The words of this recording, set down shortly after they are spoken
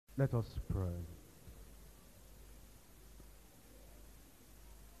Let us pray.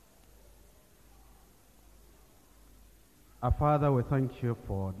 Our Father, we thank you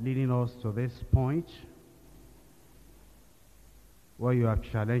for leading us to this point where you have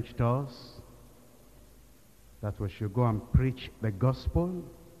challenged us that we should go and preach the gospel,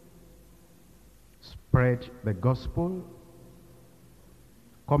 spread the gospel,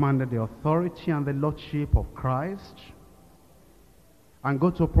 come under the authority and the lordship of Christ, and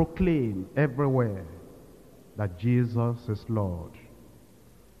go to proclaim everywhere that Jesus is Lord.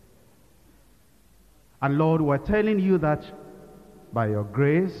 And Lord, we're telling you that by your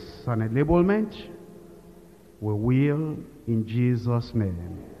grace and enablement, we will in Jesus'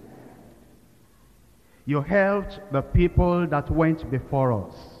 name. You helped the people that went before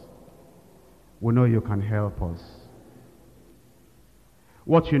us. We know you can help us.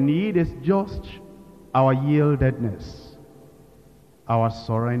 What you need is just our yieldedness, our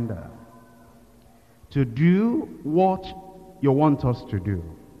surrender, to do what you want us to do.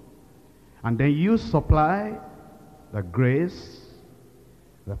 And then you supply the grace,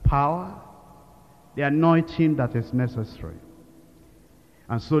 the power, the anointing that is necessary.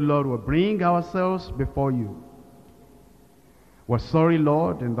 And so, Lord, we bring ourselves before you. We're sorry,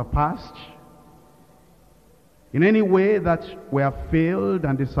 Lord, in the past, in any way that we have failed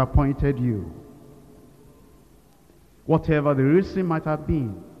and disappointed you. Whatever the reason might have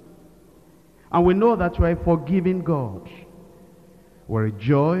been. And we know that you are a forgiving God. We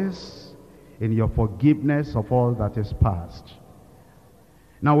rejoice in your forgiveness of all that is past.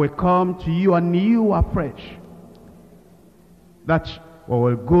 Now we come to you anew, afresh, that we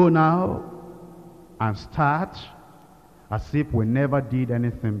will go now and start as if we never did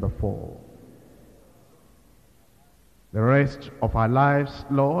anything before. The rest of our lives,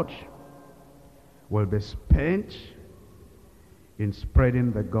 Lord, will be spent in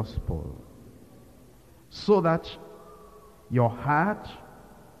spreading the gospel, so that your heart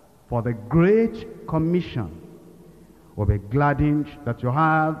for the Great Commission will be gladdened that you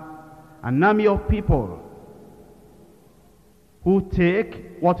have an army of people who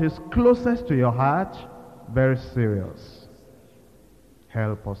take what is closest to your heart very serious.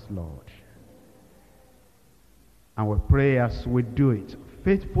 Help us, Lord. And we pray as we do it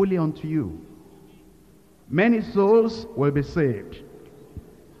faithfully unto you, many souls will be saved,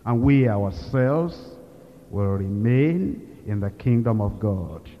 and we ourselves will remain in the kingdom of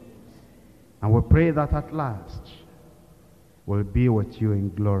God. And we pray that at last we'll be with you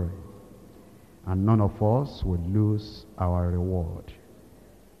in glory, and none of us will lose our reward.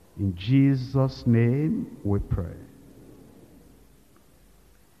 In Jesus' name we pray.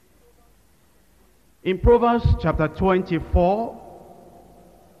 In Proverbs chapter 24,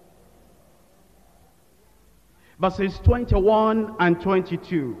 verses 21 and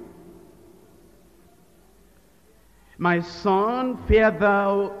 22. My son, fear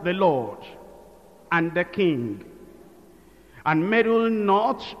thou the Lord and the king, and meddle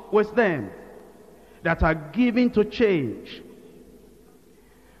not with them that are given to change,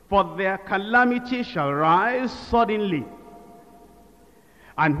 for their calamity shall rise suddenly,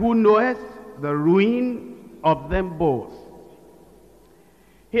 and who knoweth the ruin of them both.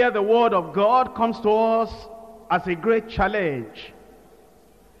 Here the word of God comes to us as a great challenge.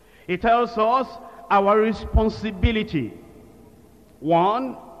 It tells us our responsibility.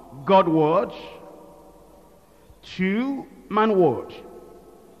 1, God-word. 2, man-word.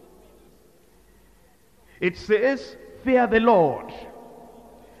 It says, fear the Lord.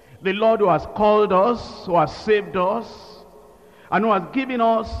 The Lord who has called us, who has saved us, and who has given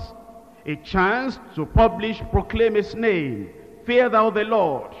us a chance to publish, proclaim his name. Fear thou the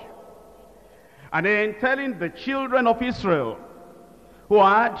Lord. And then telling the children of Israel, who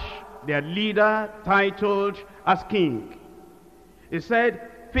had their leader titled as king, he said,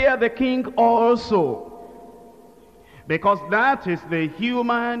 fear the king also, because that is the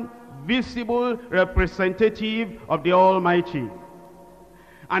human, visible representative of the Almighty.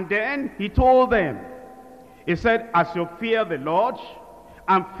 And then he told them, he said, as you fear the Lord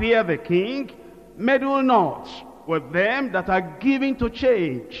and fear the king, meddle not with them that are given to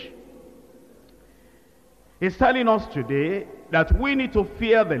change. He's telling us today that we need to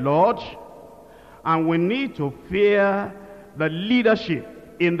fear the Lord, and we need to fear the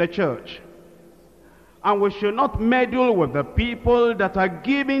leadership in the church. And we should not meddle with the people that are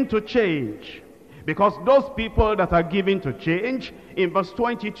given to change, because those people that are given to change, in verse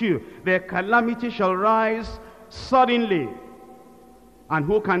 22, their calamity shall rise suddenly. And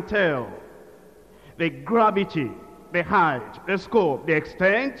who can tell the gravity, the height, the scope, the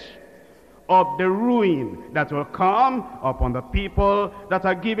extent of the ruin that will come upon the people that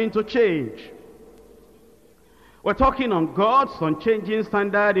are given to change. We're talking on God's unchanging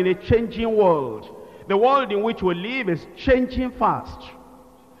standard in a changing world. The world in which we live is changing fast.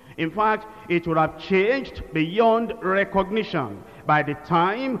 In fact, it would have changed beyond recognition by the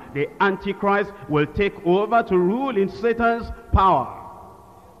time the Antichrist will take over to rule in Satan's power.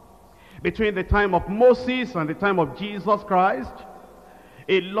 Between the time of Moses and the time of Jesus Christ,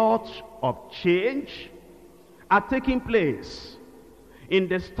 a lot of change are taking place in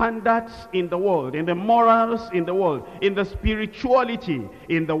the standards in the world, in the morals in the world, in the spirituality,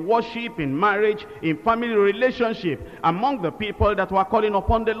 in the worship, in marriage, in family relationship, among the people that were calling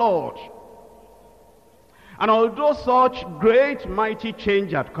upon the Lord. And although such great, mighty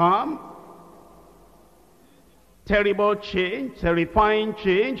change had come, terrible change, terrifying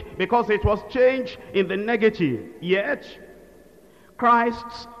change, because it was change in the negative, yet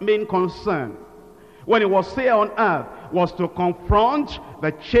Christ's main concern when he was here on earth was to confront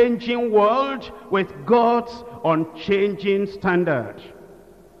the changing world with God's unchanging standard.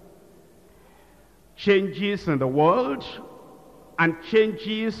 Changes in the world and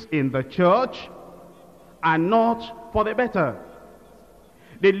changes in the church are not for the better.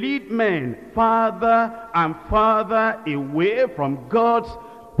 They lead men farther and farther away from God's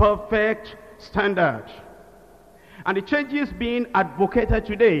perfect standard. And the changes being advocated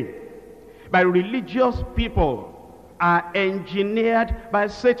today by religious people are engineered by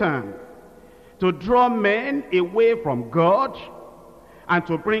Satan to draw men away from God and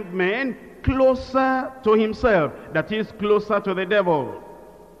to bring men closer to himself, that is, closer to the devil.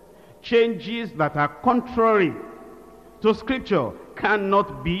 Changes that are contrary to Scripture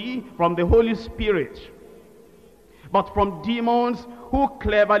cannot be from the Holy Spirit, but from demons who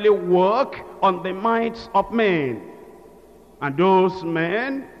cleverly work on the minds of men. And those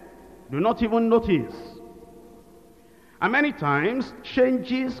men do not even notice. And many times,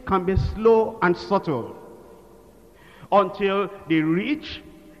 changes can be slow and subtle until they reach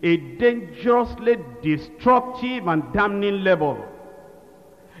a dangerously destructive and damning level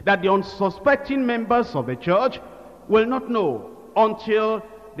that the unsuspecting members of the church will not know until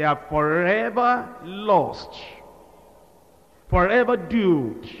they are forever lost, forever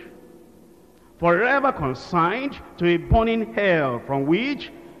doomed, forever consigned to a burning hell from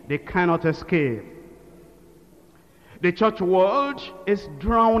which they cannot escape. The church world is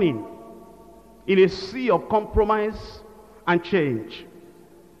drowning in a sea of compromise and change.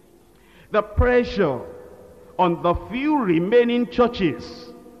 The pressure on the few remaining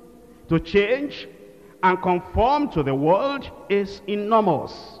churches to change and conform to the world is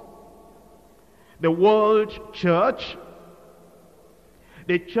enormous. The world church,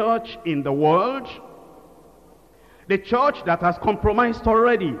 the church in the world, the church that has compromised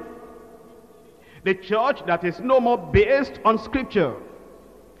already, the church that is no more based on Scripture,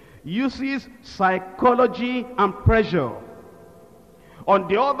 uses psychology and pressure on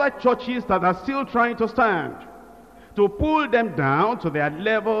the other churches that are still trying to stand to pull them down to their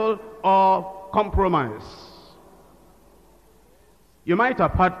level of compromise. You might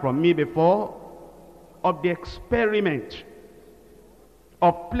have heard from me before of the experiment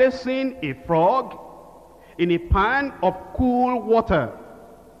of placing a frog in a pan of cool water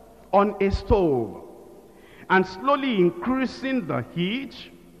on a stove and slowly increasing the heat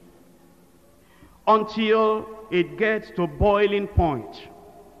until it gets to boiling point,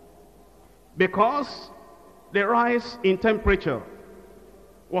 because the rise in temperature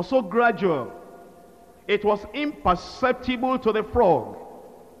was so gradual, it was imperceptible to the frog,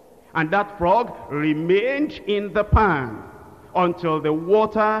 and that frog remained in the pan until the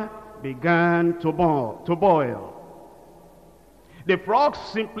water began to boil. The frog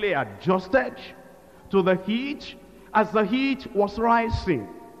simply adjusted to the heat as the heat was rising,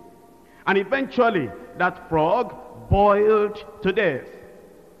 and eventually that frog boiled to death.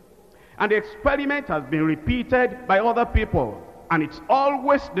 And the experiment has been repeated by other people, and it's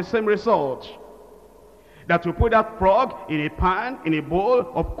always the same result: that you put that frog in a pan, in a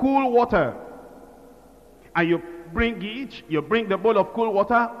bowl of cool water, and you bring the bowl of cool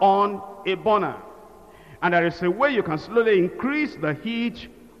water on a burner, and there is a way you can slowly increase the heat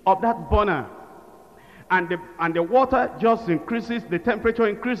of that burner, and the water just increases, the temperature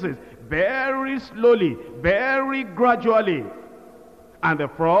increases very slowly, very gradually, and the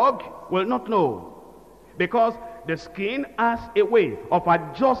frog will not know, because the skin has a way of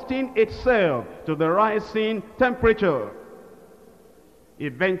adjusting itself to the rising temperature.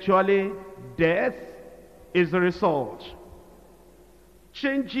 Eventually, death is the result.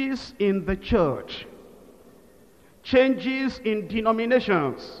 Changes in the church, changes in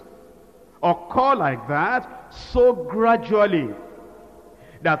denominations occur like that so gradually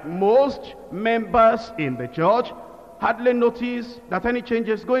that most members in the church hardly notice that any change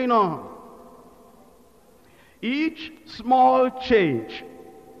is going on. Each small change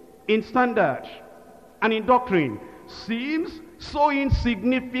in standard and in doctrine seems so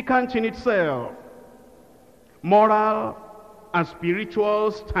insignificant in itself. Moral and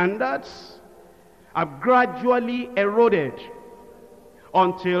spiritual standards have gradually eroded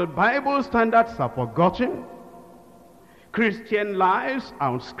until Bible standards are forgotten, Christian lives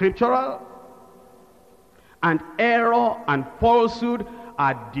are unscriptural, and error and falsehood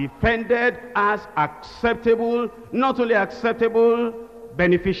are defended as acceptable, not only acceptable,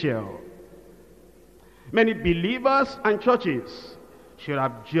 beneficial. Many believers and churches should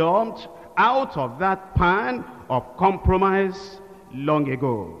have jumped out of that pan of compromise long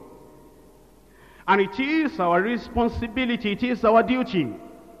ago. And it is our responsibility, it is our duty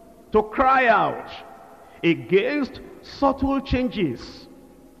to cry out against subtle changes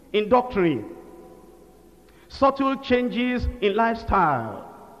in doctrine, subtle changes in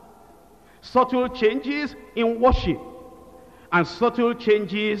lifestyle, subtle changes in worship, and subtle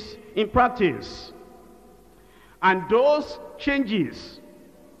changes in practice. And those changes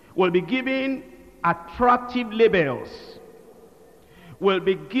will be given attractive labels, will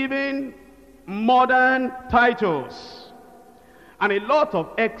be given modern titles, and a lot of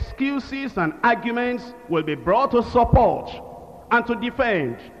excuses and arguments will be brought to support and to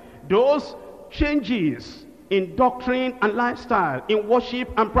defend those changes in doctrine and lifestyle, in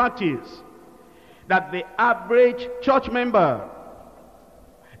worship and practice, that the average church member,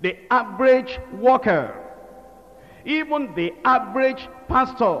 the average worker, even the average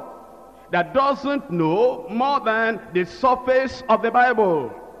pastor that doesn't know more than the surface of the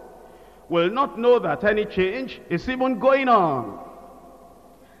Bible will not know that any change is even going on.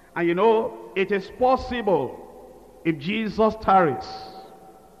 And you know, it is possible if Jesus tarries.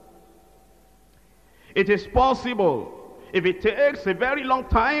 It is possible if it takes a very long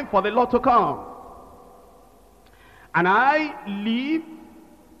time for the Lord to come. And I leave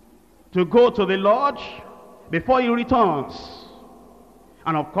to go to the Lord before he returns.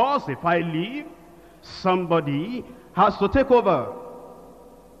 And of course, if I leave, somebody has to take over.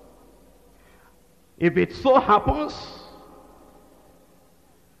 If it so happens,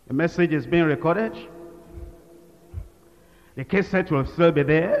 the message is being recorded, the cassette will still be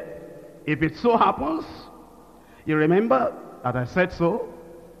there. If it so happens, you remember that I said so.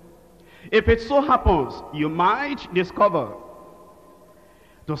 If it so happens, you might discover,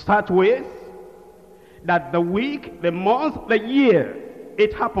 to start with, that the week, the month, the year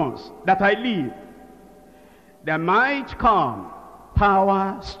it happens that I leave, there might come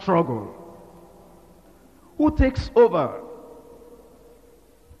power struggle. Who takes over?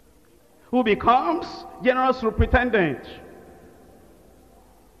 Who becomes general superintendent?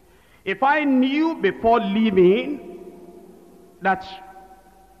 If I knew before leaving that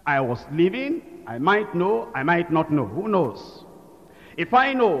I was leaving, I might know, I might not know. Who knows? If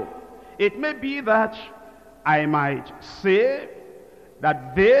I know, it may be that I might say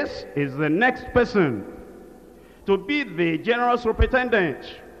that this is the next person to be the general superintendent.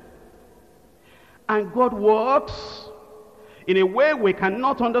 And God works in a way we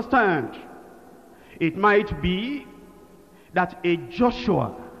cannot understand. It might be that a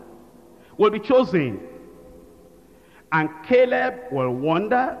Joshua will be chosen, and Caleb will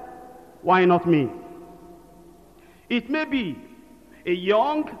wonder, why not me? It may be a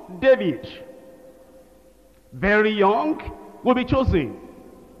young David, very young, will be chosen,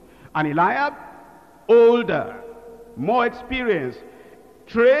 and Eliab, older, more experienced,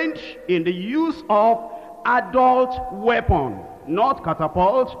 trained in the use of adult weapon, not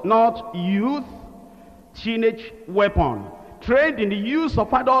catapult, not youth, teenage weapon, trained in the use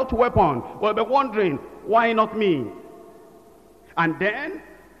of adult weapon, will be wondering, why not me? And then,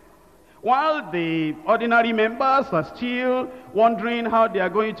 while the ordinary members are still wondering how they are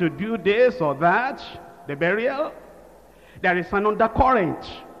going to do this or that, the burial, there is an undercurrent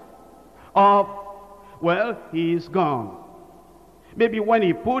of, well, he is gone. Maybe when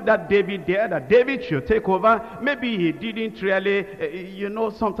he put that David there, that David should take over, maybe he didn't really,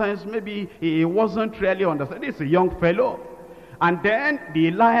 sometimes maybe he wasn't really understand. This is a young fellow. And then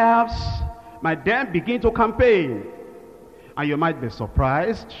the Eliabs might then begin to campaign. And you might be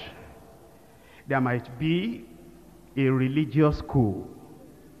surprised. There might be a religious coup.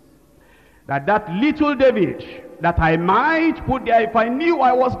 That little David that I might put there if I knew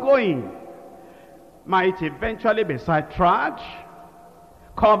I was going might eventually be sidetracked,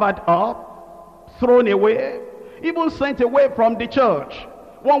 covered up, thrown away, even sent away from the church.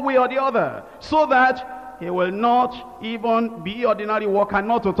 one way or the other, so that he will not even be ordinary worker,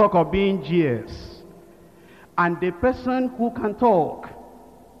 not to talk of being GS. And the person who can talk,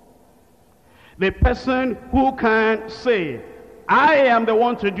 the person who can say, I am the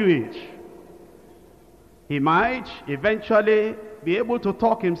one to do it, he might eventually be able to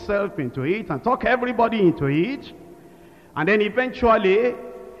talk himself into it and talk everybody into it. And then eventually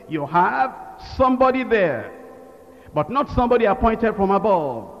you have somebody there, but not somebody appointed from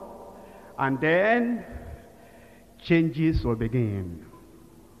above. And then changes will begin.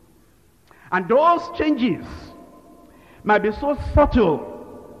 And those changes might be so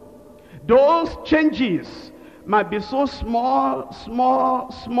subtle. Those changes might be so small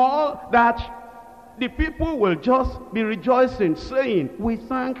that the people will just be rejoicing, saying, we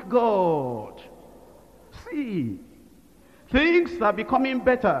thank God. See, things are becoming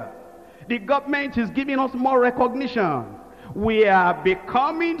better. The government is giving us more recognition. We are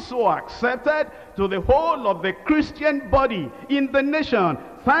becoming so accepted to the whole of the Christian body in the nation.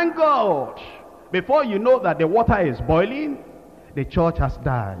 Thank God. Before you know that the water is boiling, the church has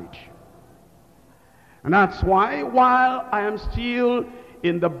died. And that's why, while I am still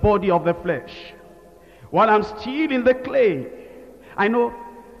in the body of the flesh, while I'm still in the clay, I know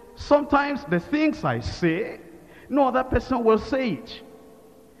sometimes the things I say, no other person will say it.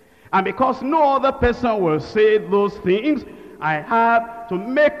 And because no other person will say those things, I have to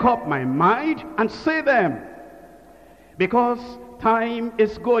make up my mind and say them. Because time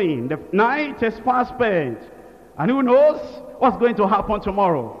is going, the night is fast spent, and who knows what's going to happen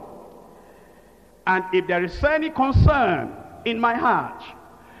tomorrow. And if there is any concern in my heart,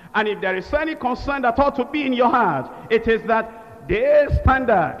 and if there is any concern that ought to be in your heart, it is that their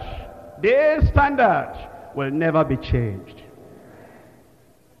standard will never be changed.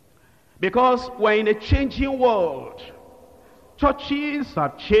 Because we're in a changing world. Churches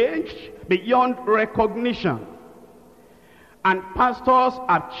have changed beyond recognition. And pastors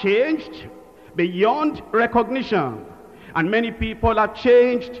have changed beyond recognition. And many people have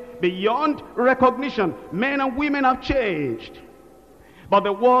changed beyond recognition. Men and women have changed. But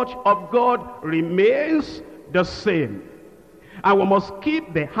the word of God remains the same. And we must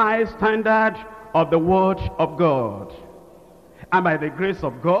keep the high standard of the word of God. And by the grace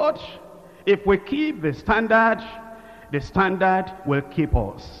of God, if we keep the standard will keep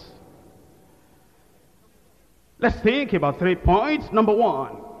us. Let's think about 3 points. Number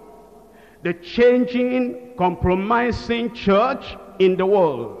one, the changing, compromising church in the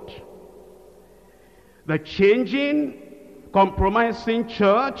world. The changing, compromising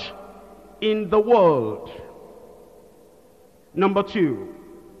church in the world. Number two,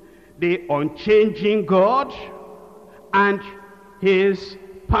 the unchanging God and his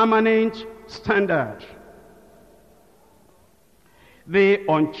permanent standard. The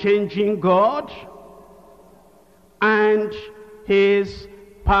unchanging God and his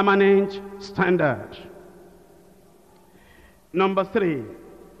permanent standard. Number three,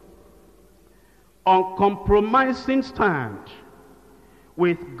 uncompromising stand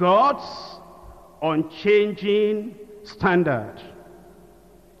with God's unchanging standard.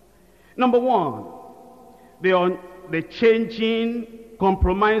 Number one, the changing,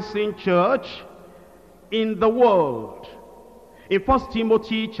 compromising church in the world. In 1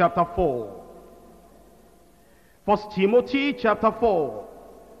 Timothy chapter 4. 1 Timothy chapter 4,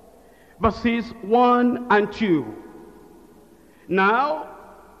 verses 1 and 2. Now,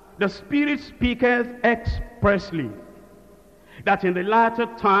 the Spirit speaketh expressly, that in the latter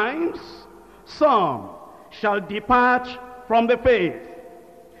times some shall depart from the faith,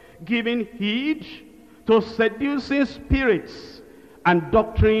 giving heed to seducing spirits and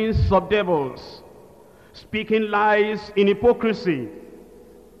doctrines of devils, speaking lies in hypocrisy,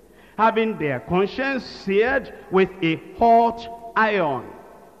 having their conscience seared with a hot iron.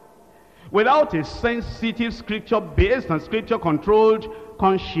 Without a sensitive, scripture-based and scripture-controlled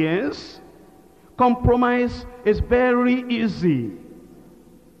conscience, compromise is very easy.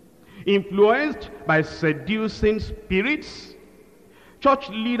 Influenced by seducing spirits, church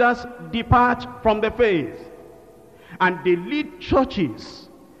leaders depart from the faith, and they lead churches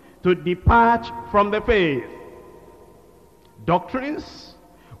to depart from the faith. Doctrines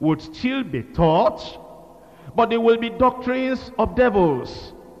would still be taught, but they will be doctrines of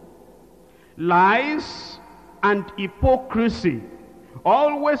devils. Lies and hypocrisy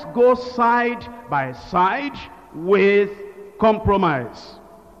always go side by side with compromise.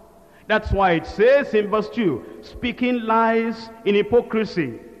 That's why it says in verse 2, speaking lies in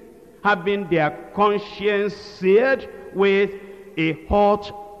hypocrisy, having their conscience seared with a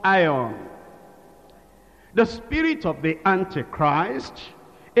hot iron. The spirit of the Antichrist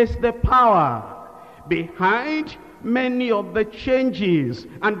is the power behind many of the changes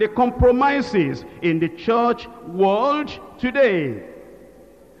and the compromises in the church world today.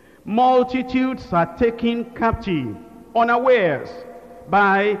 Multitudes are taken captive unawares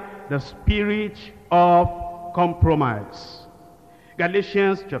by the spirit of compromise.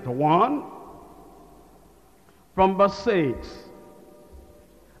 Galatians chapter 1 from verse 6.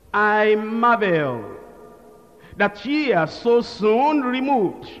 I marvel that ye are so soon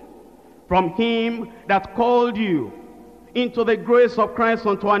removed from him that called you into the grace of Christ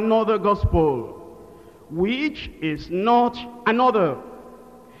unto another gospel, which is not another.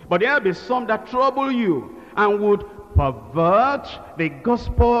 But there be some that trouble you, and would pervert the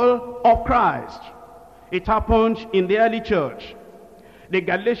gospel of Christ. It happened in the early church. The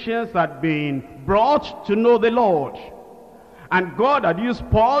Galatians had been brought to know the Lord, and God had used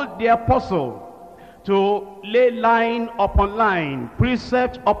Paul the apostle to lay line upon line,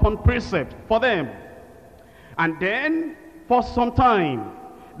 precept upon precept for them. And then, for some time,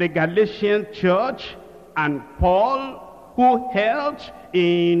 the Galatian church and Paul, who helped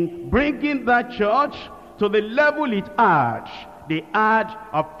in bringing that church to the level it had, they had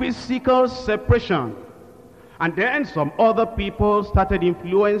a physical separation. And then some other people started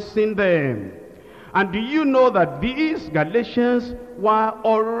influencing them. And do you know that these Galatians were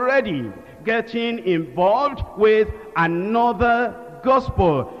already getting involved with another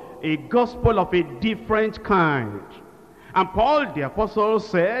gospel, a gospel of a different kind? And Paul the apostle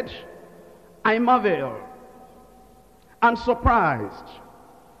said, I marvel, I'm surprised,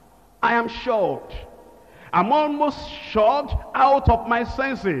 I am shocked, I'm almost shocked out of my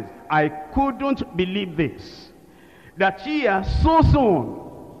senses. I couldn't believe this, that ye are so soon.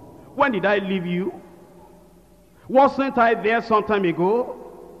 When did I leave you? Wasn't I there some time ago?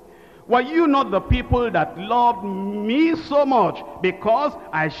 Were you not the people that loved me so much because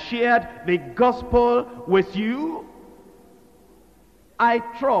I shared the gospel with you? I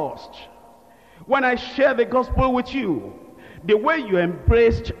trust when I share the gospel with you, the way you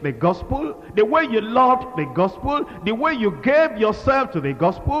embraced the gospel, the way you loved the gospel, the way you gave yourself to the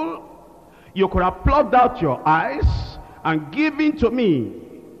gospel, you could have plucked out your eyes and given to me.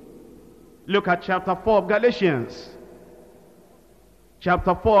 Look at chapter 4 of Galatians.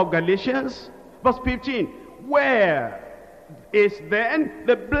 Chapter 4 of Galatians, verse 15. Where is then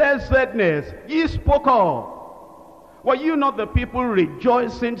the blessedness ye spoke of? Were you not the people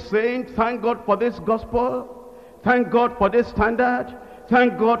rejoicing, saying, thank God for this gospel, thank God for this standard,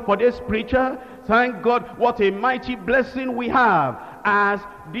 thank God for this preacher, thank God, what a mighty blessing we have, as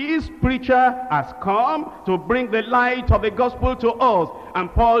this preacher has come to bring the light of the gospel to us.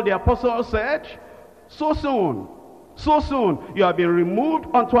 And Paul the apostle said, so soon you have been removed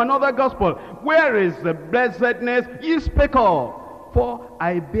unto another gospel. Where is the blessedness ye spake of? For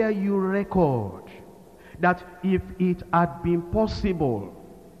I bear you record that if it had been possible,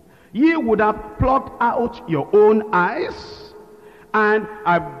 ye would have plucked out your own eyes and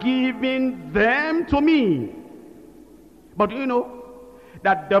have given them to me. But you know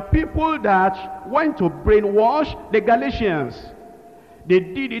that the people that went to brainwash the Galatians, they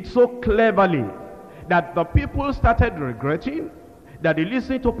did it so cleverly that the people started regretting that they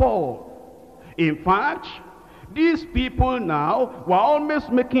listened to Paul. In fact, these people now were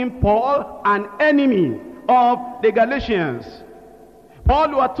almost making Paul an enemy of the Galatians. Paul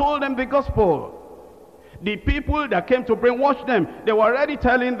who had told them the gospel, the people that came to brainwash them, they were already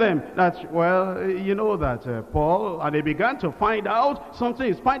telling them that, well, you know that Paul, and they began to find out something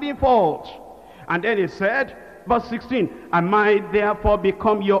is finding fault. And then he said, verse 16, am I therefore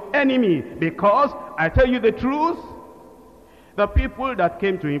become your enemy because I tell you the truth? The people that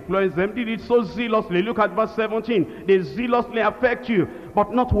came to influence them did it so zealously. Look at verse 17. They zealously affect you,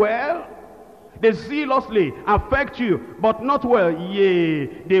 but not well. They zealously affect you, but not well. Yea,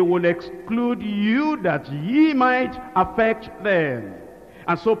 they will exclude you that ye might affect them.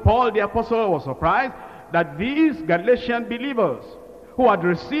 And so Paul the apostle was surprised that these Galatian believers who had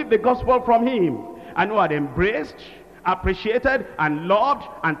received the gospel from him and who had embraced, appreciated, and loved,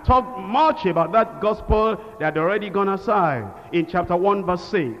 and talked much about that gospel, they had already gone aside. In chapter 1 verse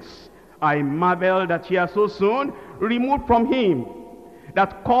 6, I marvel that ye are so soon removed from him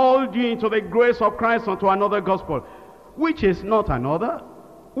that called you into the grace of Christ unto another gospel, which is not another,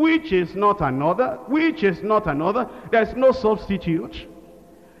 which is not another, which is not another. There is no substitute.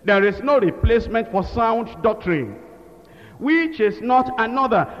 There is no replacement for sound doctrine. Which is not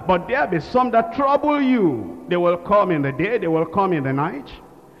another, but there be some that trouble you. They will come in the day, they will come in the night.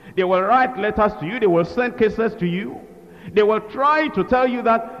 They will write letters to you, they will send cases to you. They will try to tell you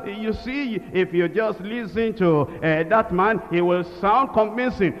that, you see, if you just listen to that man, he will sound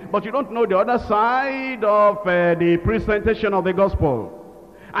convincing. But you don't know the other side of the presentation of the gospel.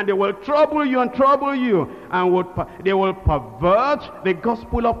 And they will trouble you and trouble you. And they will pervert the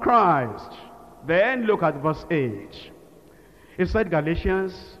gospel of Christ. Then look at verse 8. It said,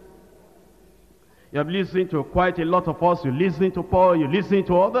 Galatians, you have listened to quite a lot of us. You listen to Paul, you listen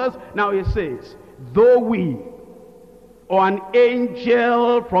to others. Now it says, though we or an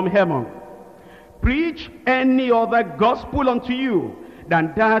angel from heaven preach any other gospel unto you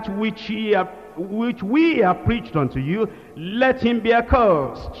than that which we have preached unto you, let him be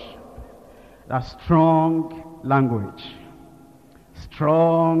accursed. That's strong language.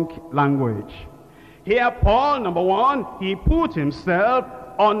 Strong language. Here Paul, number one, he put himself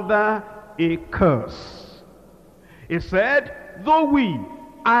under a curse. He said, though we,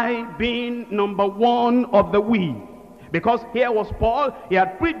 I being number one of the we, because here was Paul, he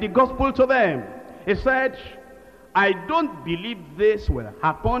had preached the gospel to them. He said, I don't believe this will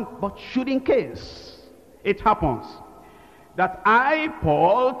happen, but should in case it happens, that I,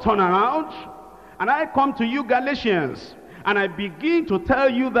 Paul, turn around and I come to you Galatians, and I begin to tell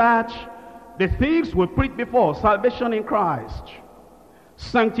you that the things we preached before, salvation in Christ,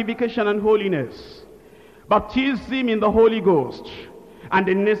 sanctification and holiness, baptism in the Holy Ghost, and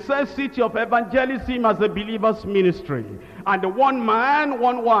the necessity of evangelism as a believer's ministry, and the one man,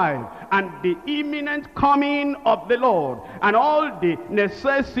 one wife, and the imminent coming of the Lord, and all the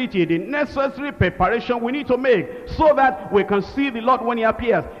necessity, the necessary preparation we need to make so that we can see the Lord when he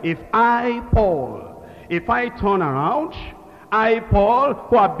appears. If I, Paul, if I turn around, I, Paul,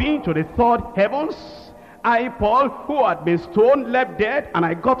 who have been to the third heavens, I, Paul, who had been stoned, left dead, and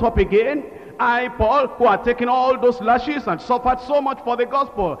I got up again, I, Paul, who had taken all those lashes and suffered so much for the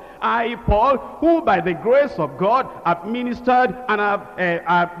gospel. I, Paul, who by the grace of God have ministered and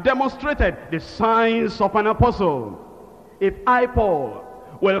have demonstrated the signs of an apostle. If I, Paul,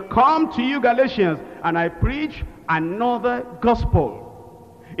 will come to you Galatians and I preach another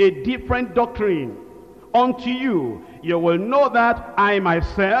gospel, a different doctrine unto you, you will know that I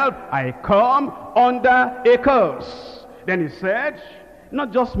myself, I come under a curse. Then he said,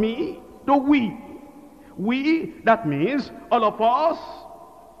 not just me, the we, that means all of us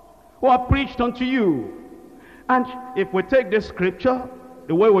who have preached unto you. And if we take this scripture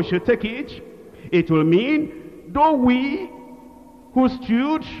the way we should take it, it will mean, though we who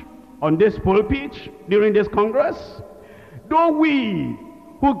stood on this pulpit during this congress, though we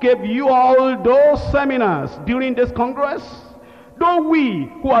who gave you all those seminars during this congress, though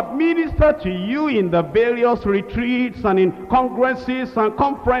we who have ministered to you in the various retreats and in congresses and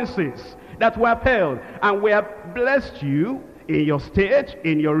conferences that we have held, and we have blessed you in your state,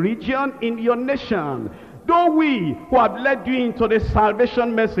 in your region, in your nation, though we who have led you into the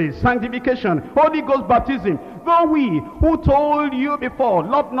salvation message, sanctification, Holy Ghost baptism, though we who told you before,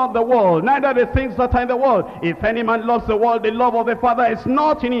 love not the world, neither the things that are in the world. If any man loves the world, the love of the Father is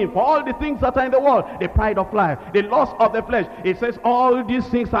not in him. For all the things that are in the world, the pride of life, the lust of the flesh, it says all these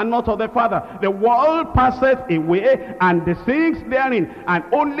things are not of the Father. The world passeth away, and the things therein, and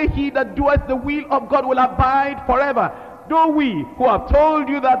only he that doeth the will of God will abide forever. Though we who have told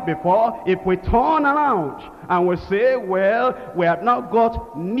you that before, if we turn around and we say, well, we have now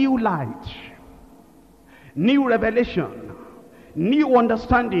got new light, new revelation, new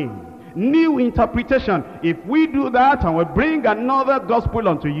understanding, new interpretation. If we do that and we bring another gospel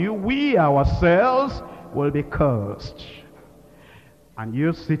unto you, we ourselves will be cursed. And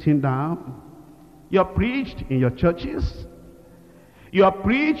you're sitting down, you're preached in your churches, you are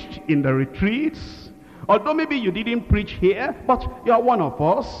preached in the retreats. Although maybe you didn't preach here, but you are one of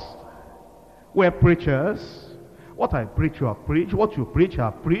us. We're preachers. What I preach, you have preached. What you preach, I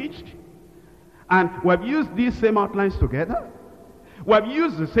have preached. And we have used these same outlines together. We have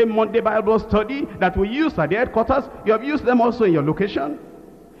used the same Monday Bible study that we used at the headquarters. You have used them also in your location.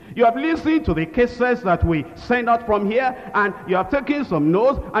 You have listened to the cases that we send out from here, and you have taken some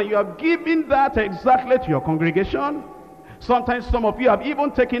notes, and you have given that exactly to your congregation. Sometimes some of you have even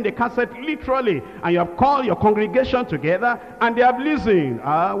taken the cassette literally, and you have called your congregation together, and they have listened.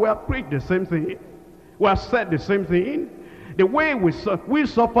 We have preached the same thing. We have said the same thing. The way we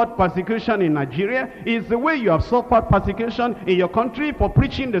suffered persecution in Nigeria is the way you have suffered persecution in your country for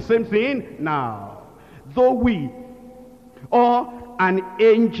preaching the same thing. Now, though we, or an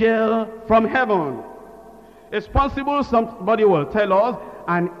angel from heaven, it's possible somebody will tell us,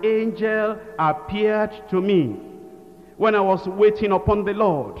 an angel appeared to me when I was waiting upon the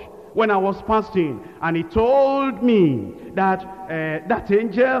Lord. when I was fasting, and he told me that that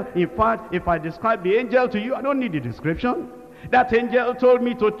angel, in fact, if I describe the angel to you, I don't need the description. That angel told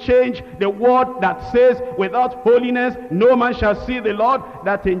me to change the word that says, without holiness, no man shall see the Lord.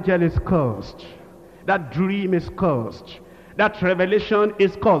 That angel is cursed. That dream is cursed. That revelation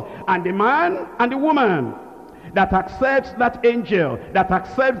is cursed. And the man and the woman that accepts that angel, that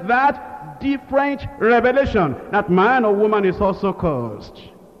accepts that different revelation, that man or woman is also cursed.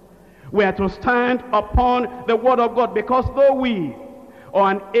 We are to stand upon the word of God, because though we or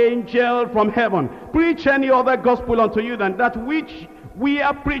an angel from heaven preach any other gospel unto you than that which we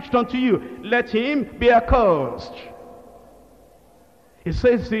have preached unto you, let him be accursed. It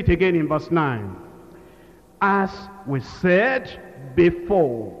says it again in verse 9. As we said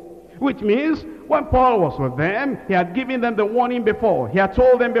before. Which means when Paul was with them, he had given them the warning before. He had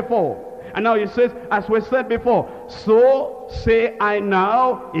told them before. And now he says, as we said before, so say I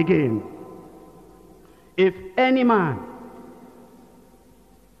now again. If any man,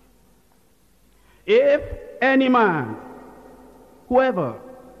 whoever,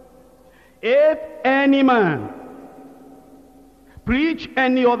 if any man preach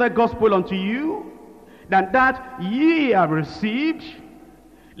any other gospel unto you than that ye have received,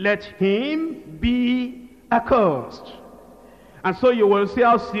 let him be accursed. And so you will see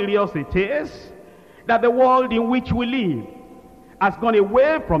how serious it is that the world in which we live has gone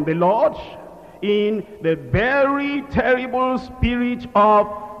away from the Lord in the very terrible spirit of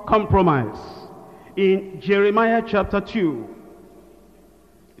compromise. In Jeremiah chapter 2,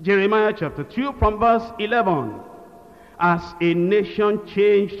 from verse 11, as a nation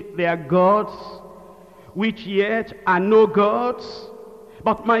changed their gods, which yet are no gods,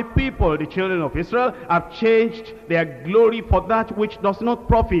 but my people, the children of Israel, have changed their glory for that which does not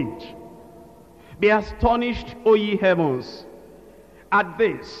profit. Be astonished, O ye heavens, at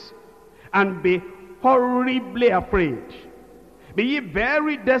this, and be horribly afraid. Be ye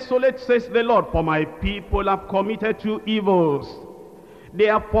very desolate, says the Lord, for my people have committed two evils. They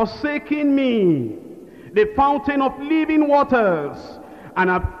have forsaken me, the fountain of living waters, and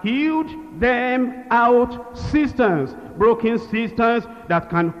have hewed them out cisterns, broken cisterns that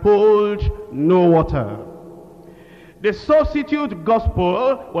can hold no water. The substitute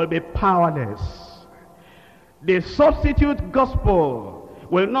gospel will be powerless. The substitute gospel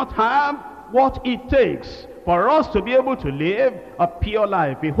will not have what it takes for us to be able to live a pure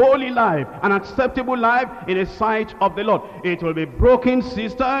life, a holy life, an acceptable life in the sight of the Lord. It will be broken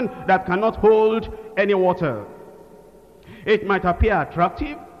cistern that cannot hold any water. It might appear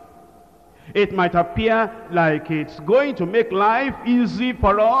attractive. It might appear like it's going to make life easy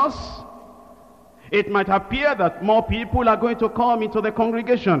for us. It might appear that more people are going to come into the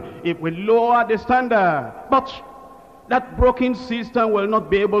congregation if we lower the standard. But that broken cistern will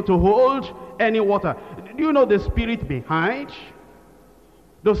not be able to hold any water. Do you know the spirit behind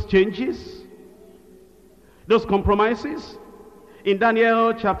those changes, those compromises? In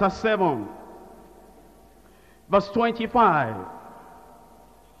Daniel chapter 7, verse 25,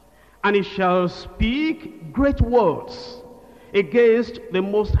 and he shall speak great words against the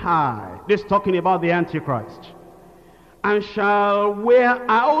Most High. This is talking about the Antichrist. And shall wear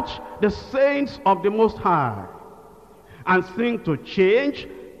out the saints of the Most High, and think to change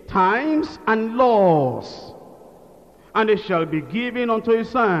times and laws. And it shall be given unto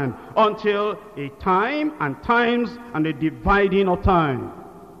his hand until a time and times and a dividing of time.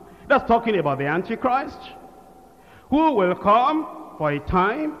 That's talking about the Antichrist, who will come for a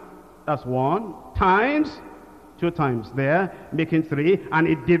time, that's one, times, 2 times there, making 3, and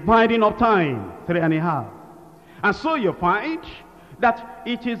a dividing of time, 3.5. And so you find that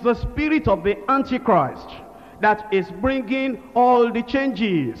it is the spirit of the Antichrist that is bringing all the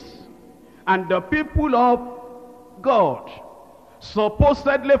changes. And the people of God,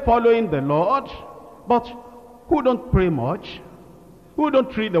 supposedly following the Lord, but who don't pray much, who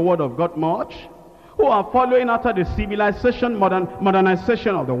don't read the word of God much, who are following after the civilization,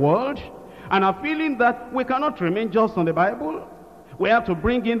 modernization of the world, and are feeling that we cannot remain just on the Bible. We have to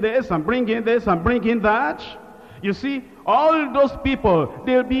bring in this and bring in this and bring in that. You see, all those people,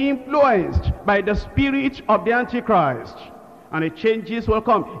 they'll be influenced by the spirit of the Antichrist. And the changes will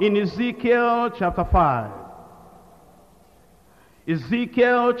come. In Ezekiel chapter 5.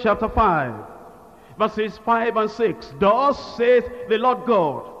 Ezekiel chapter 5, verses 5 and 6. Thus saith the Lord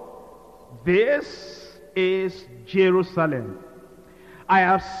God, this is Jerusalem. I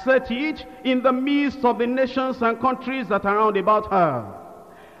have set it in the midst of the nations and countries that are round about her.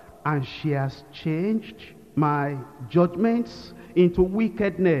 And she has changed my judgments into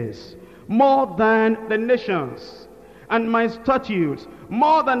wickedness more than the nations, and my statutes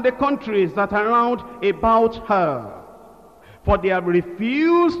more than the countries that are round about her. For they have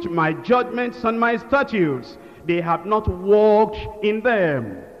refused my judgments and my statutes. They have not walked in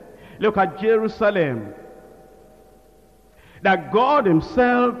them. Look at Jerusalem, that God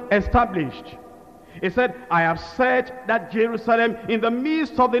himself established. He said, I have set that Jerusalem in the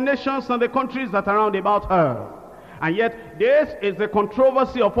midst of the nations and the countries that are round about her. And yet this is the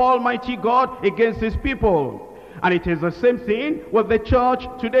controversy of Almighty God against his people. And it is the same thing with the church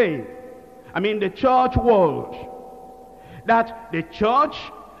today. I mean the church world. That the church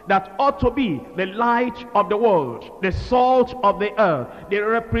that ought to be the light of the world, the salt of the earth, the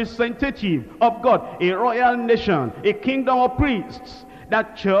representative of God, a royal nation, a kingdom of priests.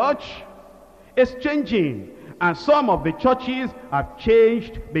 That church is changing. And some of the churches have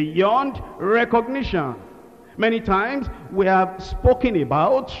changed beyond recognition. Many times we have spoken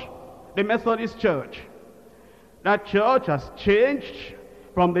about the Methodist Church. That church has changed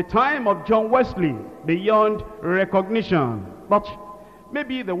from the time of John Wesley beyond recognition. But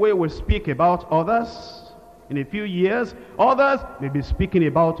maybe the way we speak about others, in a few years, others may be speaking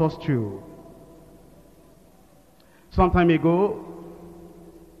about us too. Some time ago,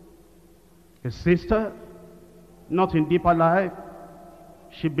 a sister, not in Deeper Life,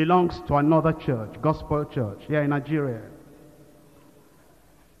 she belongs to another church, gospel church, here in Nigeria.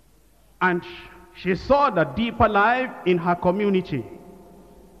 And she saw that Deeper Life in her community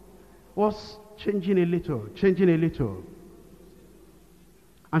was changing a little.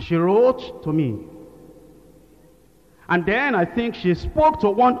 And she wrote to me. And then I think she spoke to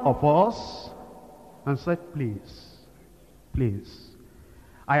one of us and said, please,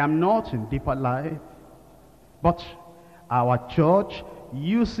 I am not in Deeper Life, but our church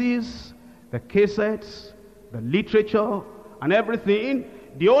uses the cassettes, the literature, and everything.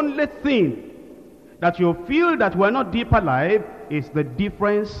 The only thing that you feel that we're not Deeper Life is the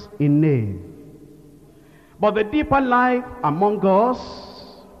difference in name. But the Deeper Life among us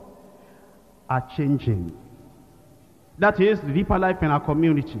are changing. That is the Deeper Life in our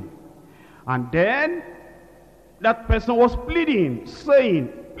community. And then that person was pleading,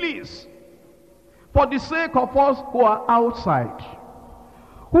 saying, please, for the sake of us who are outside,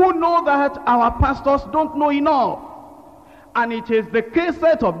 who know that our pastors don't know enough, and it is the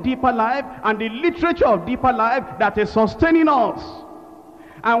cassette of Deeper Life and the literature of Deeper Life that is sustaining us.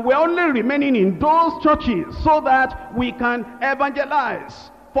 And we're only remaining in those churches so that we can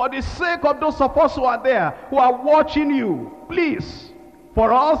evangelize. For the sake of those of us who are there, who are watching you, please,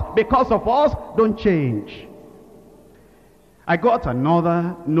 for us, because of us, don't change. I got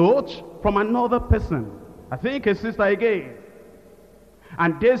another note from another person, I think a sister again.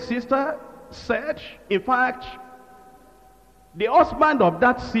 And this sister said, in fact, the husband of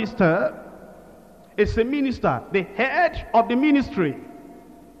that sister is a minister, the head of the ministry.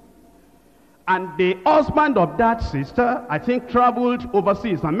 And the husband of that sister, I think, traveled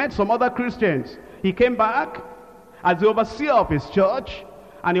overseas and met some other Christians. He came back as the overseer of his church,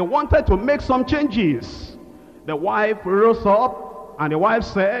 and he wanted to make some changes. The wife rose up, and the wife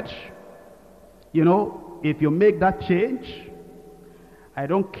said, you know, if you make that change, I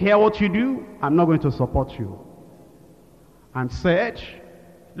don't care what you do, I'm not going to support you. And said,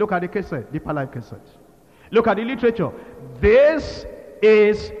 look at the cassette, Deeper Life cassette. Look at the literature. This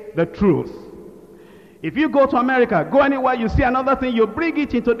is the truth. If you go to America, go anywhere, you see another thing, you bring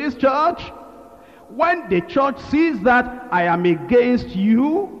it into this church. When the church sees that I am against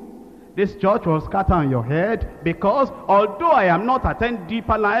you, this church will scatter on your head, because although I am not attending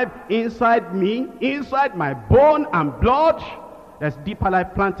Deeper Life, inside me, inside my bone and blood, there's Deeper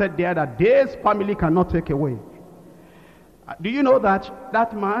Life planted there that this family cannot take away. Do you know that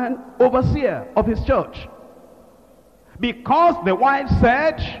that man, overseer of his church, because the wife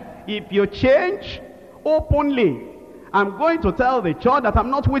said, if you change openly, I'm going to tell the church that I'm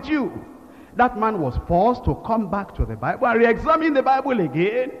not with you. That man was forced to come back to the Bible and re-examine the Bible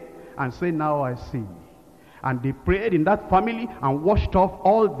again and say, now I see. And they prayed in that family and washed off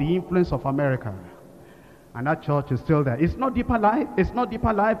all the influence of America. And that church is still there. It's not Deeper Life. It's not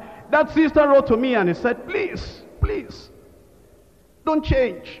Deeper Life. That sister wrote to me and he said, please, don't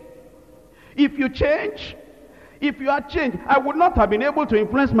change. If you change, if you had changed, I would not have been able to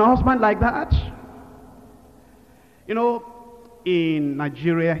influence my husband like that. You know, in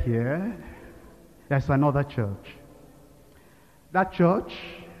Nigeria here, there's another church. That church,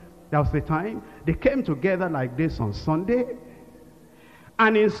 there was a time, they came together like this on Sunday,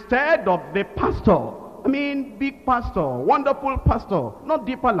 and instead of the pastor, I mean big pastor, wonderful pastor, not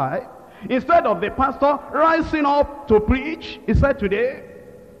Deeper Life, instead of the pastor rising up to preach, he said, today,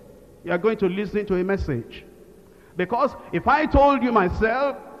 you are going to listen to a message Because if I told you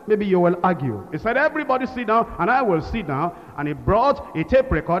myself, maybe you will argue. He said, everybody sit down, and I will sit down. And he brought a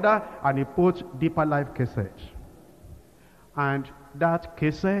tape recorder, and he put Deeper Life cassette. And that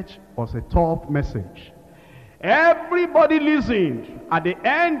cassette was a top message. Everybody listened. At the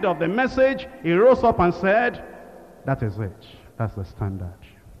end of the message, he rose up and said, that is it. That's the standard.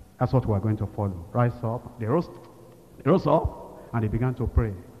 That's what we're going to follow. Rise up. They rose up, and they began to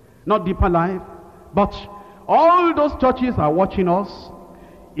pray. Not Deeper Life, but all those churches are watching us.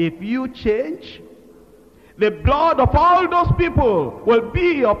 If you change, the blood of all those people will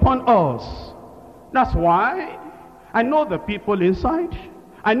be upon us. That's why I know the people inside.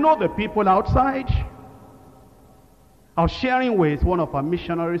 I know the people outside. I was sharing with one of our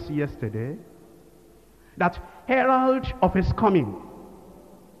missionaries yesterday that Herald of His Coming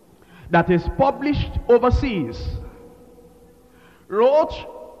that is published overseas wrote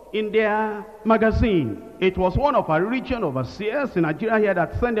in their magazine. It was one of our region overseers in Nigeria here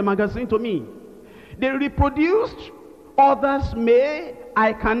that sent the magazine to me. They reproduced Others May,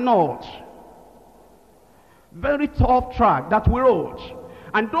 I Cannot. Very tough track that we wrote.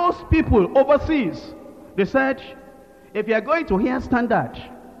 And those people overseas, they said, if you are going to hear standard,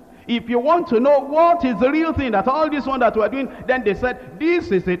 if you want to know what is the real thing, that all this one that we are doing, then they said,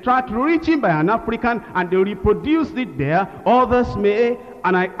 this is a tract written by an African, and they reproduced it there. Others may,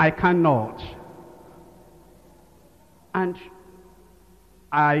 and I cannot. And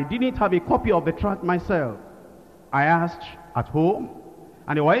I didn't have a copy of the tract myself. I asked at home,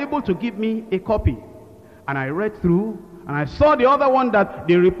 and they were able to give me a copy. And I read through, and I saw the other one that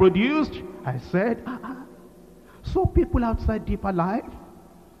they reproduced. I said, so people outside Deeper Life?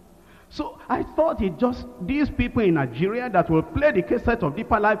 So I thought it just these people in Nigeria that will play the cassette of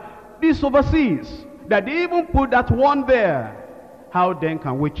Deeper Life, these overseas, that they even put that one there. How then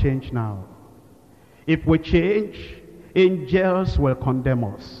can we change now? If we change, angels will condemn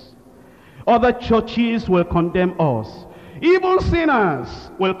us. Other churches will condemn us. Even sinners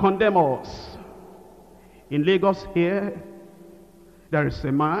will condemn us. In Lagos here, there is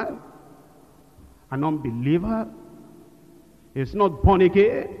a man, an unbeliever. He's not born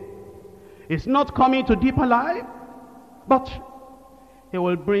again. He's not coming to Deeper Life. But he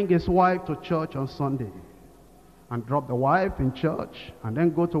will bring his wife to church on Sunday and drop the wife in church and then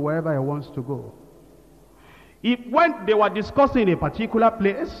go to wherever he wants to go. When they were discussing a particular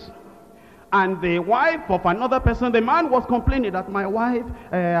place, and the wife of another person, the man was complaining that my wife,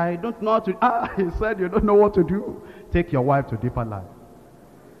 I don't know how to, he said, you don't know what to do. Take your wife to Deeper Life.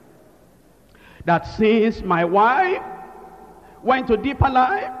 That since my wife went to Deeper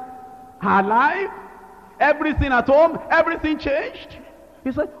Life, her life, everything at home, everything changed.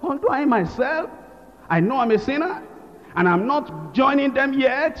 He said, although I myself, I know I'm a sinner, and I'm not joining them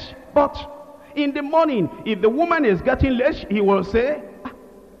yet, but in the morning, if the woman is getting late, he will say,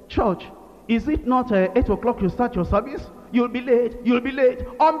 church, is it not 8 o'clock you start your service? You'll be late, you'll be late.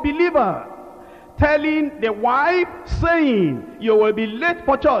 Unbeliever. Telling the wife, saying, you will be late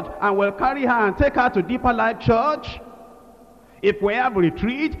for church, and will carry her and take her to Deeper Life Church. If we have a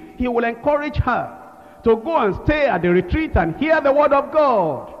retreat, he will encourage her to go and stay at the retreat and hear the word of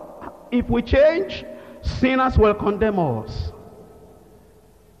God. If we change, sinners will condemn us.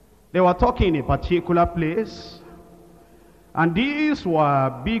 They were talking in a particular place, and these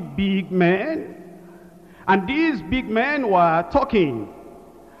were big men, and these big men were talking,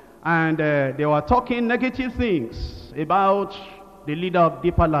 and they were talking negative things about the leader of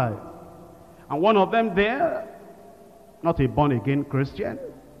Deeper Life. And one of them there, not a born-again Christian,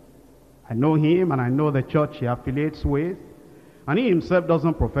 I know him and I know the church he affiliates with, and he himself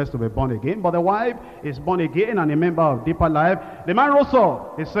doesn't profess to be born again, but the wife is born again and a member of Deeper Life. The man rose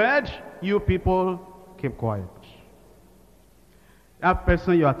up. He said, you people keep quiet. That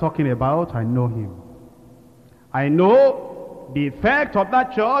person you are talking about, I know him. I know the effect of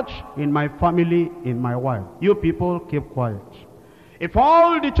that church in my family, in my wife. You people keep quiet. If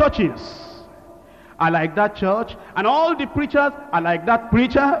all the churches are like that church, and all the preachers are like that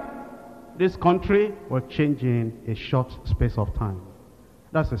preacher, this country will change in a short space of time.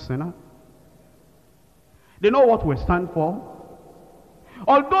 That's a sinner. They know what we stand for.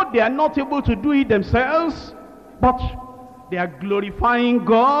 Although they are not able to do it themselves, but they are glorifying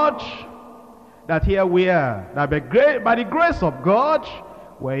God, that here we are, that by the grace of God,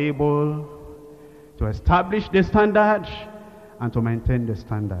 we're able to establish the standard and to maintain the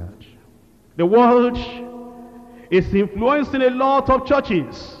standard. The world is influencing a lot of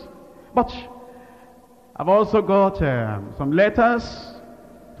churches, but I've also got some letters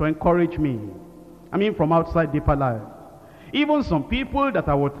to encourage me. I mean, from outside Deeper Life. Even some people that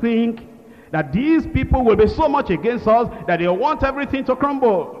I would think that these people will be so much against us that they want everything to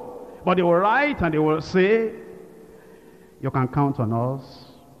crumble. But they will write and they will say, you can count on us,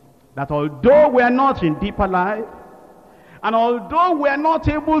 that although we are not in deeper life, and although we are not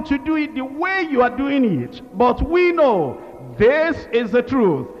able to do it the way you are doing it, but we know this is the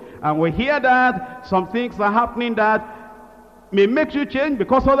truth. And we hear that some things are happening that may make you change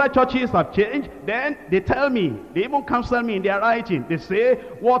because other churches have changed. Then they tell me, they even counsel me in their writing. They say,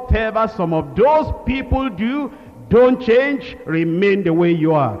 whatever some of those people do, don't change, remain the way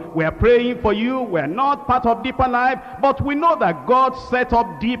you are. We are praying for you. We are not part of deeper life, but we know that God set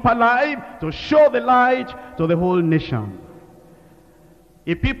up deeper life to show the light to the whole nation.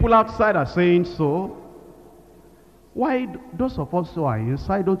 If people outside are saying so, why those of us who are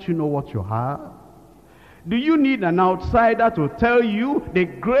inside, don't you know what you have? Do you need an outsider to tell you the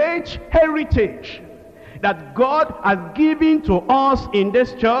great heritage that God has given to us in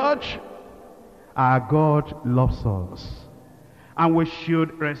this church? Our God loves us, and we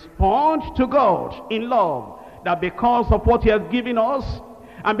should respond to God in love, that because of what he has given us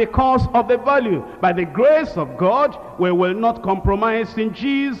and because of the value, by the grace of God, we will not compromise in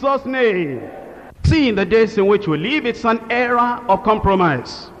Jesus' name. See, in the days in which we live, it's an era of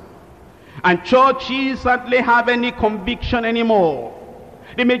compromise. And churches hardly have any conviction anymore.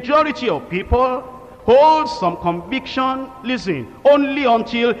 The majority of people hold some conviction, listen, only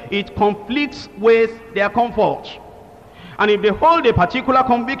until it conflicts with their comfort. And if they hold a particular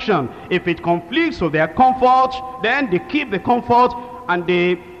conviction, if it conflicts with their comfort, then they keep the comfort and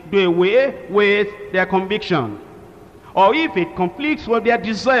they do away with their conviction. Or if it conflicts with their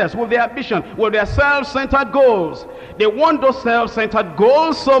desires, with their ambition, with their self-centered goals, they want those self-centered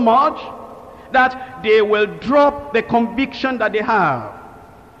goals so much that they will drop the conviction that they have.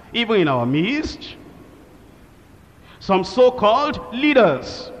 Even in our midst, some so-called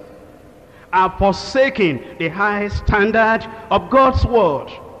leaders are forsaking the high standard of God's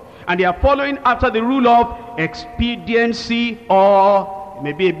word, and they are following after the rule of expediency, or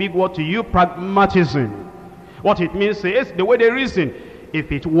maybe a big word to you, pragmatism. What it means is, the way they reason,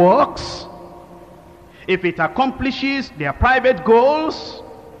 if it works, if it accomplishes their private goals,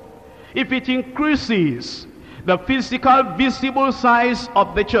 if it increases the physical, visible size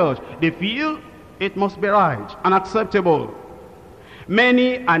of the church, they feel it must be right and acceptable.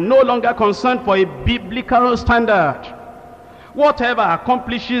 Many are no longer concerned for a biblical standard. Whatever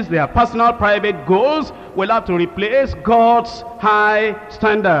accomplishes their personal, private goals will have to replace God's high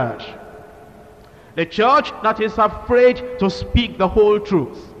standard. The church that is afraid to speak the whole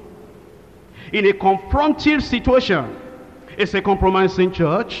truth in a confrontive situation is a compromising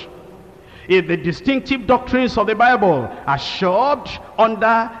church. If the distinctive doctrines of the Bible are shoved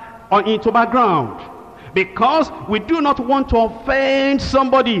into background because we do not want to offend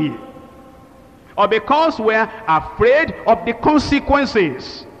somebody, or because we are afraid of the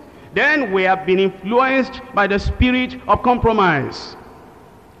consequences, then we have been influenced by the spirit of compromise.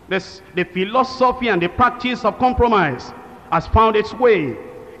 The philosophy and the practice of compromise has found its way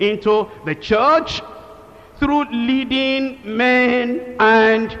into the church through leading men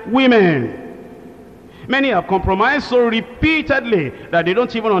and women. Many have compromised so repeatedly that they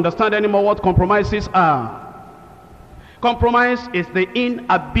don't even understand anymore what compromises are. Compromise is the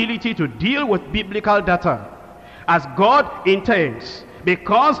inability to deal with biblical data as God intends,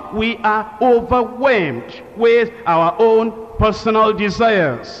 because we are overwhelmed with our own personal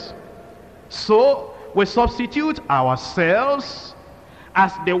desires. So we substitute ourselves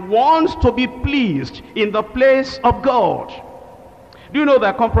as the ones to be pleased in the place of God. Do you know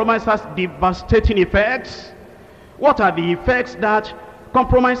that compromise has devastating effects? What are the effects that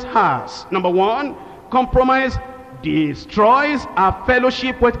compromise has? Number one, compromise destroys our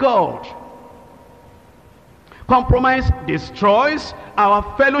fellowship with God. Compromise destroys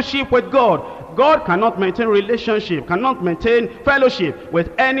our fellowship with God. God cannot maintain relationship, cannot maintain fellowship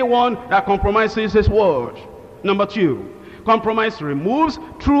with anyone that compromises his word. Number two, compromise removes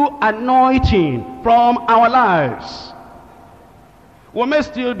true anointing from our lives. We may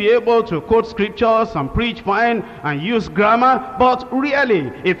still be able to quote scriptures and preach fine and use grammar, but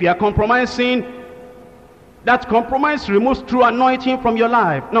really, if you are compromising, that compromise removes true anointing from your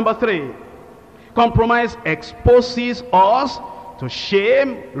life. Number three, compromise exposes us to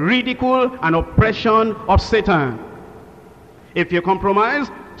shame, ridicule, and oppression of Satan. If you compromise,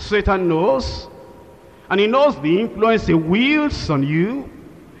 Satan knows, and he knows the influence he wields on you,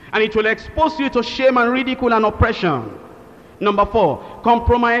 and it will expose you to shame and ridicule and oppression. Number four,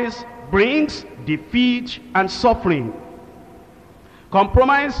 compromise brings defeat and suffering.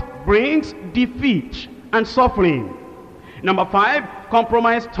 Compromise brings defeat and suffering. Number 5,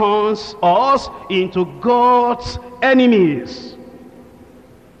 compromise turns us into God's enemies.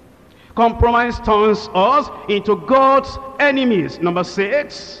 Compromise turns us into God's enemies. Number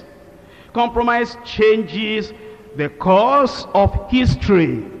 6, compromise changes the course of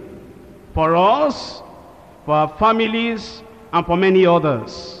history for us, for our families, and for many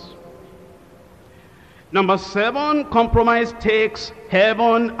others. Number 7, compromise takes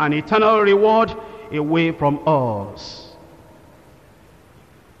heaven and eternal reward away from us.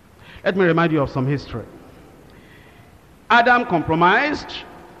 Let me remind you of some history. Adam compromised,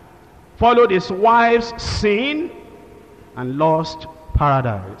 followed his wife's sin, and lost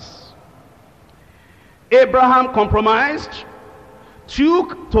paradise. Abraham compromised,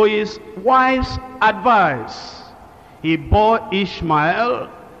 took to his wife's advice. He bore Ishmael,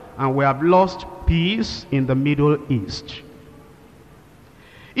 and we have lost peace in the Middle East.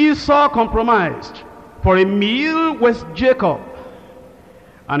 Esau compromised for a meal with Jacob,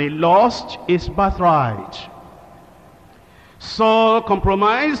 and he lost his birthright. Saul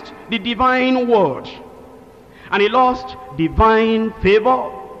compromised the divine word, and he lost divine favor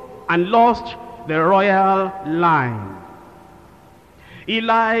and lost the royal line.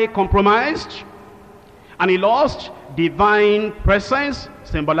 Eli compromised, and he lost divine presence,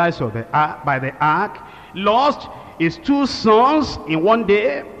 symbolized by the ark, lost his 2 sons in one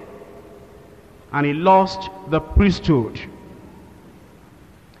day, and he lost the priesthood.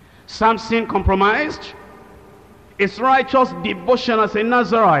 Samson compromised his righteous devotion as a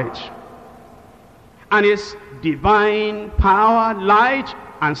Nazirite, and his divine power, light,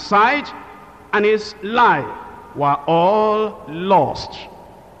 and sight, and his life were all lost.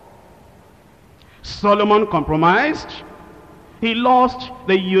 Solomon compromised. He lost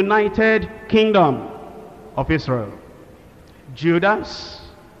the united kingdom of Israel. Judas,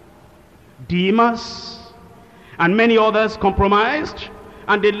 Demas, and many others compromised,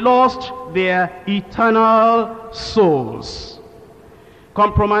 and they lost their eternal souls.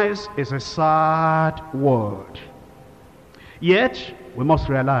 Compromise is a sad word. Yet, we must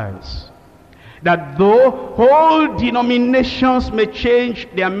realize that though whole denominations may change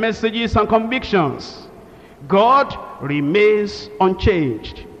their messages and convictions, God remains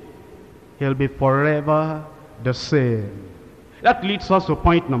unchanged. He'll be forever the same. That leads us to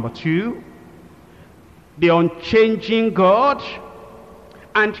point number 2. The unchanging God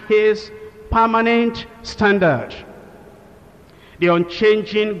and his permanent standard. The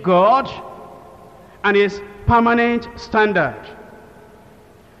unchanging God and his permanent standard.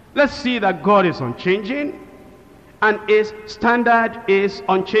 Let's see that God is unchanging and his standard is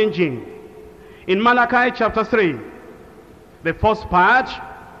unchanging. In Malachi chapter 3, the first part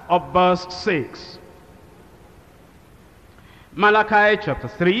of verse 6. Malachi chapter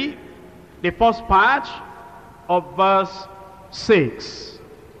 3, the first part of verse 6.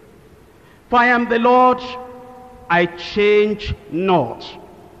 For I am the Lord, I change not.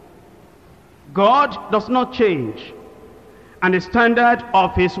 God does not change, and the standard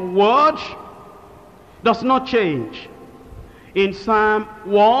of his word does not change. In Psalm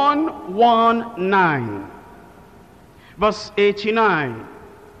 119, verse 89,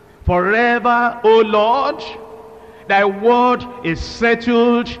 forever, O Lord, thy word is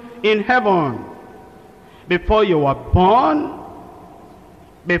settled in heaven. Before you were born,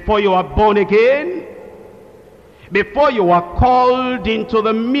 before you were born again, before you were called into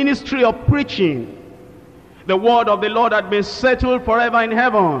the ministry of preaching, the word of the Lord had been settled forever in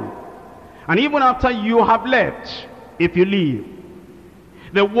heaven. And even after you have left, if you leave,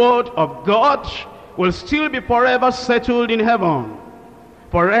 the word of God will still be forever settled in heaven.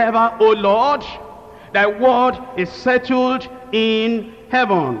 Forever, O Lord, thy word is settled in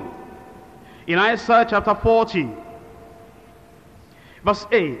heaven. In Isaiah chapter 40, verse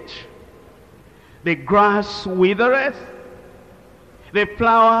 8, the grass withereth, the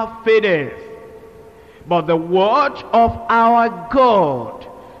flower fadeth, but the word of our God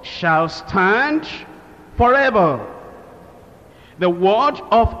shall stand forever. The word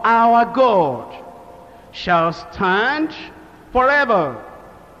of our God shall stand forever.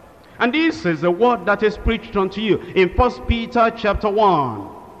 And this is the word that is preached unto you in 1 Peter chapter 1.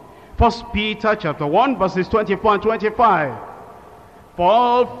 1 Peter chapter 1 verses 24 and 25. For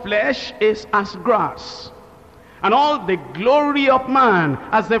all flesh is as grass, and all the glory of man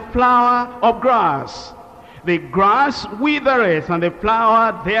as the flower of grass. The grass withereth, and the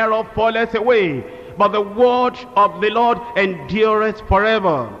flower thereof falleth away, but the word of the Lord endureth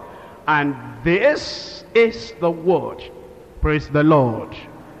forever. And this is the word. Praise the Lord.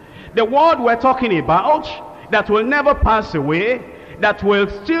 The word we're talking about that will never pass away, that will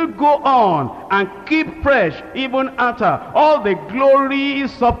still go on and keep fresh even after all the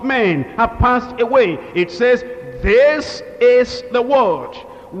glories of men have passed away. It says, this is the word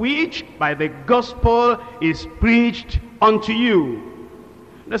which by the gospel is preached unto you.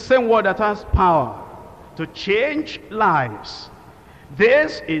 The same word that has power to change lives.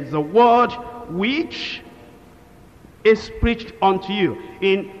 This is the word which is preached unto you.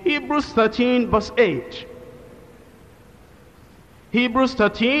 In Hebrews 13 verse 8. Hebrews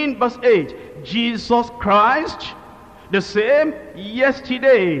 13 verse 8. Jesus Christ, the same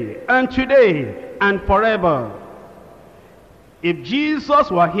yesterday and today and forever. If Jesus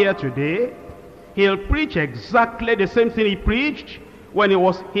were here today, he'll preach exactly the same thing he preached when he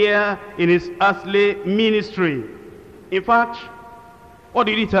was here in his earthly ministry. In fact, what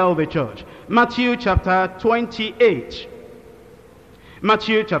did he tell the church? Matthew chapter 28.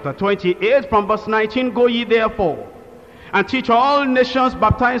 Matthew chapter 28 from verse 19. Go ye therefore and teach all nations,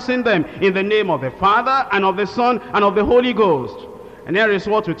 baptizing them in the name of the Father and of the Son and of the Holy Ghost. And there is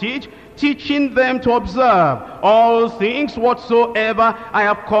what to teach. Teaching them to observe all things whatsoever I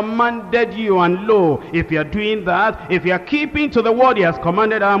have commanded you. And lo, if you are doing that, if you are keeping to the word he has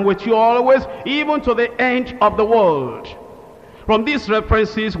commanded, I am with you always, even to the end of the world. From these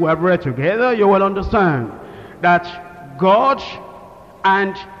references we have read together, you will understand that God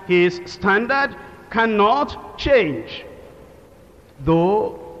and his standard cannot change.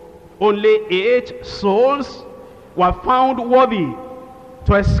 Though only 8 souls were found worthy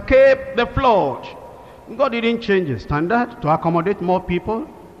to escape the flood, God didn't change his standard to accommodate more people.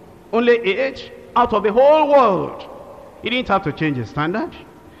 Only 8 out of the whole world. He didn't have to change his standard.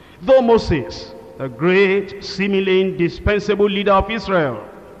 Though Moses, the great, seemingly indispensable leader of Israel,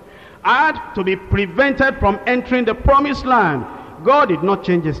 had to be prevented from entering the promised land, God did not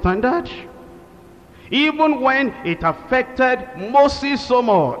change his standard. Even when it affected Moses so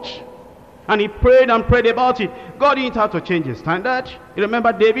much, and he prayed and prayed about it, God didn't have to change his standard. You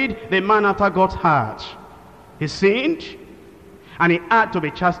remember David, the man after God's heart. He sinned, and he had to be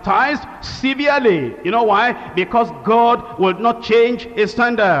chastised severely. You know why? Because God would not change his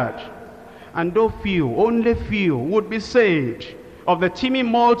standard. And though few, only few, would be saved of the teeming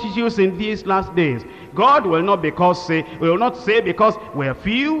multitudes in these last days, God will not say because we're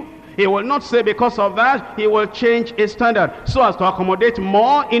few. He will not say because of that he will change his standard so as to accommodate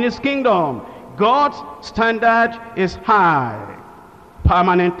more in his kingdom. God's standard is high,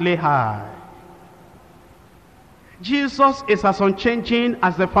 permanently high. Jesus is as unchanging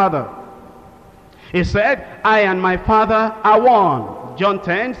as the Father. He said, I and my Father are one. John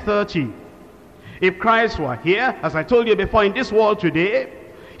 10:30. If Christ were here, as I told you before, in this world today,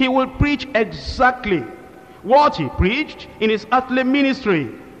 he will preach exactly what he preached in his earthly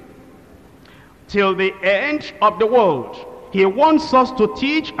ministry. Till the end of the world, he wants us to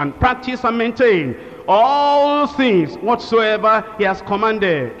teach and practice and maintain all things whatsoever he has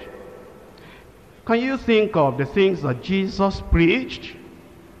commanded. Can you think of the things that Jesus preached?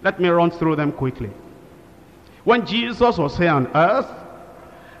 Let me run through them quickly. When Jesus was here on earth,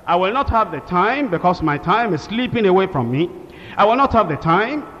 I will not have the time, because my time is slipping away from me. I will not have the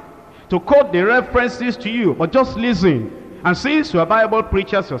time to quote the references to you, but just listen. And since you're Bible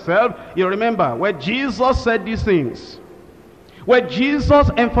preachers yourself, you remember where Jesus said these things, where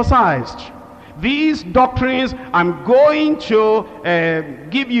Jesus emphasized these doctrines I'm going to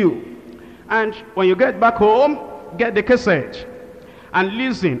give you. And when you get back home, get the cassette and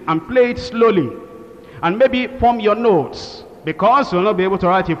listen and play it slowly, and maybe form your notes, because you'll not be able to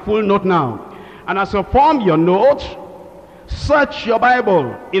write a full note now. And as you form your note, search your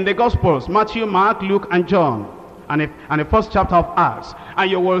Bible in the Gospels, Matthew, Mark, Luke, and John, and the first chapter of Acts,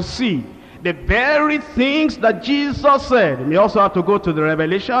 and you will see the very things that Jesus said. You may also have to go to the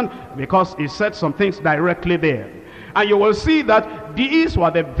Revelation, because he said some things directly there. And you will see that these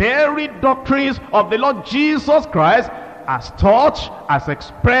were the very doctrines of the Lord Jesus Christ, as taught, as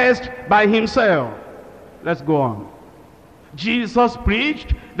expressed by himself. Let's go on. Jesus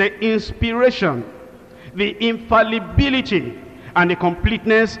preached the inspiration, the infallibility, and the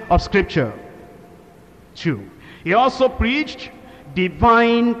completeness of Scripture. 2. He also preached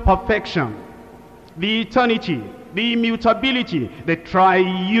divine perfection, the eternity, the immutability, the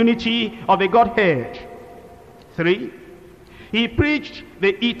triunity of the Godhead. 3. He preached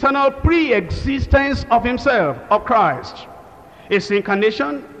the eternal pre-existence of himself, of Christ, his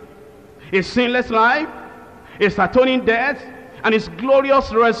incarnation, his sinless life, his atoning death, and his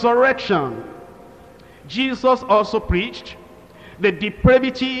glorious resurrection. Jesus also preached the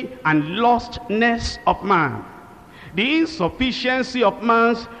depravity and lostness of man, the insufficiency of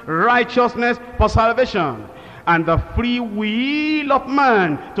man's righteousness for salvation, and the free will of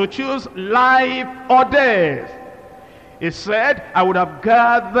man to choose life or death. He said, I would have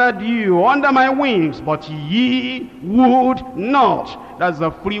gathered you under my wings, but ye would not. That's the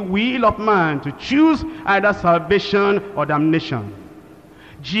free will of man to choose either salvation or damnation.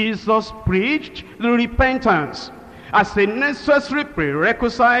 Jesus preached the repentance as a necessary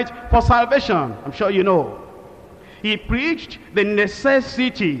prerequisite for salvation. I'm sure you know. He preached the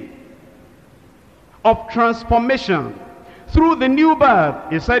necessity of transformation through the new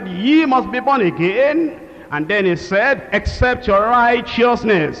birth. He said, ye must be born again. And then he said, except your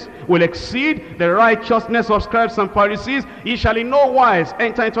righteousness will exceed the righteousness of scribes and Pharisees, ye shall in no wise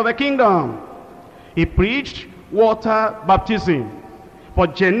enter into the kingdom. He preached water baptism for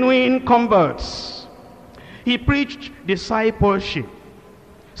genuine converts. He preached discipleship,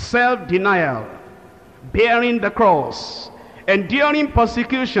 self-denial, bearing the cross, enduring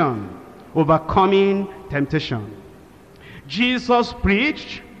persecution, overcoming temptation. Jesus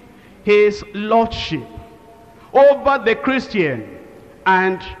preached his lordship over the Christian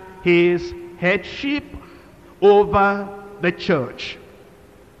and his headship over the church.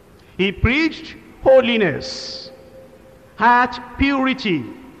 He preached holiness, heart purity,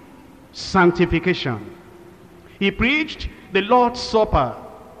 sanctification. He preached the Lord's Supper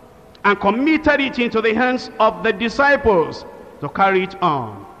and committed it into the hands of the disciples to carry it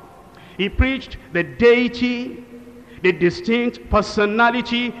on. He preached the deity, the distinct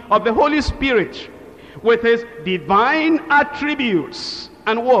personality of the Holy Spirit with his divine attributes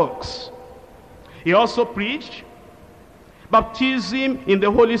and works. He also preached baptism in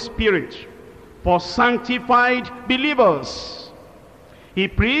the Holy Spirit for sanctified believers. He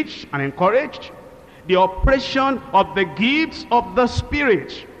preached and encouraged the operation of the gifts of the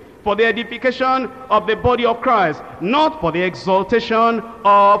Spirit for the edification of the body of Christ, not for the exaltation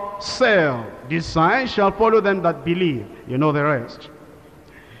of self. This sign shall follow them that believe. You know the rest.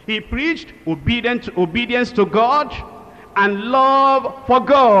 He preached obedience to God and love for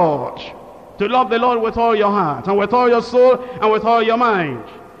God. To love the Lord with all your heart and with all your soul and with all your mind.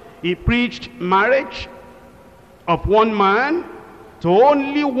 He preached marriage of one man to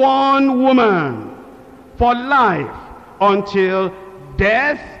only one woman for life until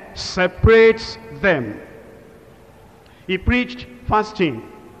death separates them. He preached fasting.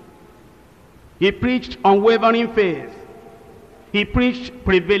 He preached unwavering faith. He preached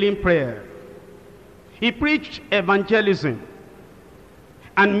prevailing prayer. He preached evangelism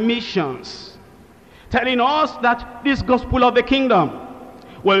and missions, telling us that this gospel of the kingdom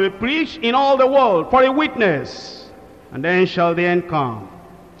will be preached in all the world for a witness, and then shall the end come.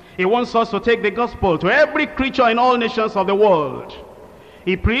 He wants us to take the gospel to every creature in all nations of the world.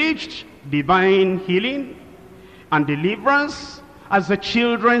 He preached divine healing and deliverance as the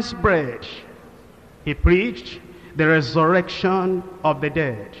children's bread. He preached the resurrection of the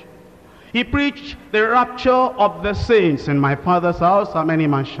dead. He preached the rapture of the saints. In my Father's house are many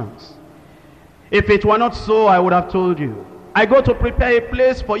mansions. If it were not so, I would have told you. I go to prepare a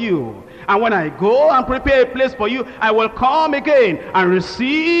place for you. And when I go and prepare a place for you, I will come again and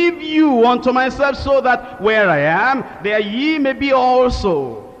receive you unto myself, so that where I am, there ye may be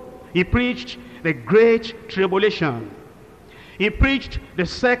also. He preached the great tribulation. He preached the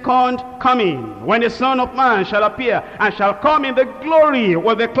second coming, when the Son of Man shall appear and shall come in the glory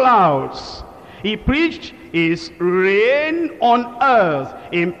with the clouds. He preached his reign on earth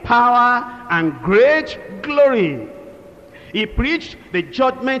in power and great glory. He preached the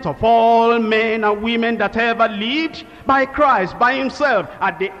judgment of all men and women that ever lived by Christ, by himself,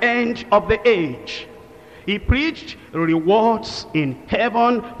 at the end of the age. He preached rewards in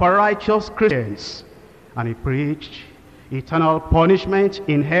heaven for righteous Christians. And he preached eternal punishment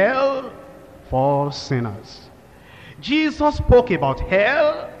in hell for sinners. Jesus spoke about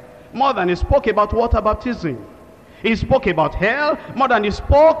hell more than he spoke about water baptism. He spoke about hell more than he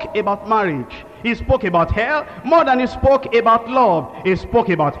spoke about marriage. He spoke about hell more than he spoke about love. He spoke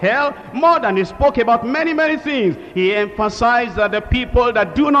about hell more than he spoke about many, many things. He emphasized that the people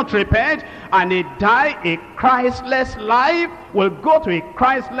that do not repent and they die a Christless life will go to a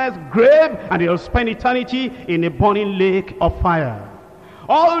Christless grave, and they'll spend eternity in a burning lake of fire.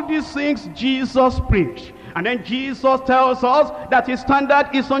 All these things Jesus preached. And then Jesus tells us that his standard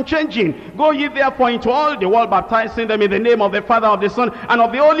is unchanging. Go ye therefore into all the world, baptizing them in the name of the Father, of the Son, and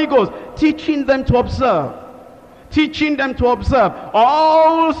of the Holy Ghost, teaching them to observe. Teaching them to observe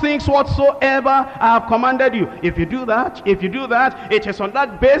all things whatsoever I have commanded you. If you do that, it is on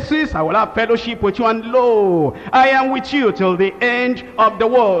that basis I will have fellowship with you. And lo, I am with you till the end of the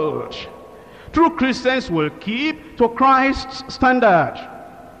world. True Christians will keep to Christ's standard.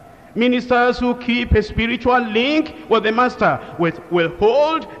 Ministers who keep a spiritual link with the master will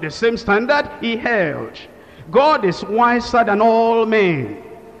hold the same standard he held. God is wiser than all men,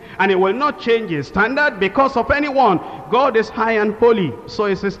 and he will not change his standard because of anyone. God is high and holy, so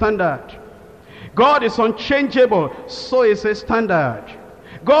is his standard. God is unchangeable, so is his standard.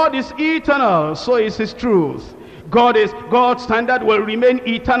 God is eternal, so is his truth. God's standard will remain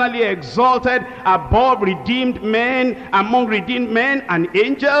eternally exalted above redeemed men, among redeemed men and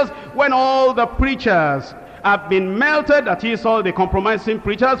angels. When all the preachers have been melted, that is, all the compromising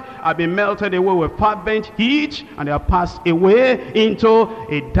preachers have been melted away with fervent heat, and they are passed away into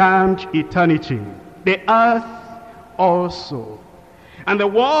a damned eternity. The earth also, and the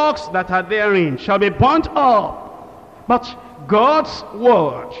works that are therein shall be burnt up, but God's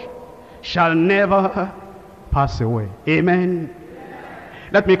word shall never pass away. Amen.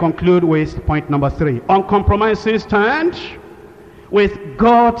 Let me conclude with point number 3. Uncompromising stand with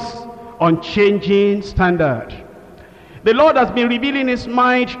God's unchanging standard. The Lord has been revealing his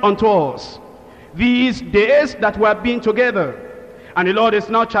mind unto us these days that we have been together, and the Lord is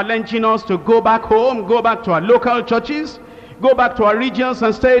now challenging us to go back home, go back to our local churches, go back to our regions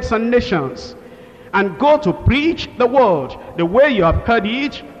and states and nations, and go to preach the word the way you have heard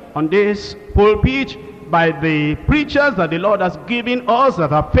it on this pulpit by the preachers that the Lord has given us, that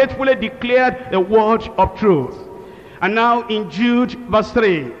have faithfully declared the word of truth. And now in Jude verse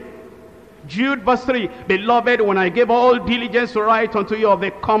 3, Jude verse 3, beloved, when I gave all diligence to write unto you of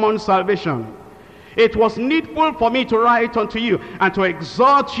the common salvation, it was needful for me to write unto you and to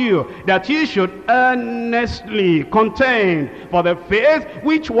exhort you that ye should earnestly contend for the faith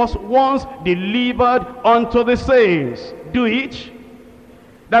which was once delivered unto the saints. Do it.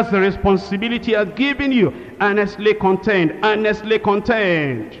 That's the responsibility I've given you. Earnestly contend. Earnestly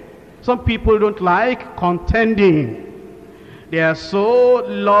contend. Some people don't like contending. They are so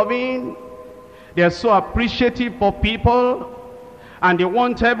loving. They are so appreciative for people. And they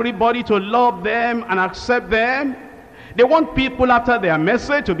want everybody to love them and accept them. They want people after their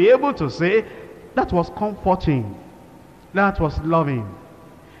message to be able to say, that was comforting. That was loving.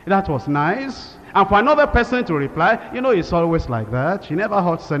 That was nice. And for another person to reply, you know, it's always like that. He never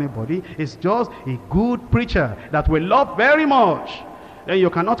hurts anybody. It's just a good preacher that we love very much. Then you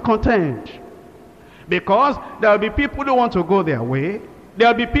cannot contend. Because there will be people who want to go their way. There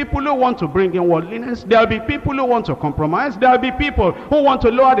will be people who want to bring in worldliness. There will be people who want to compromise. There will be people who want to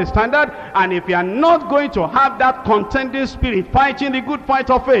lower the standard. And if you are not going to have that contending spirit, fighting the good fight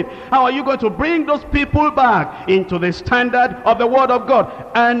of faith, how are you going to bring those people back into the standard of the word of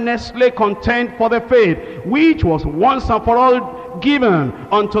God? Earnestly contend for the faith which was once and for all given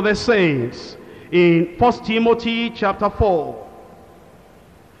unto the saints. In 1 Timothy chapter 4.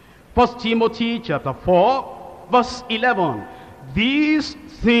 1 Timothy chapter 4 verse 11. These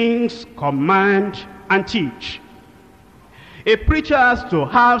things command and teach. A preacher has to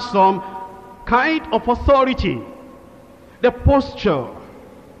have some kind of authority. The posture,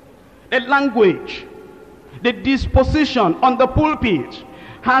 the language, the disposition on the pulpit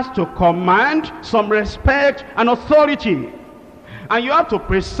has to command some respect and authority. And you have to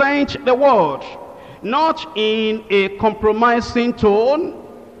present the word, not in a compromising tone,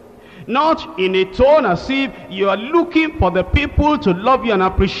 not in a tone as if you are looking for the people to love you and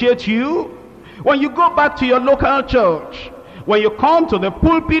appreciate you. When you go back to your local church, when you come to the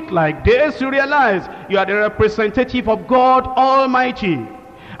pulpit like this, you realize you are the representative of God Almighty.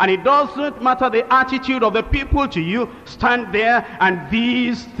 And it doesn't matter the attitude of the people to you. Stand there and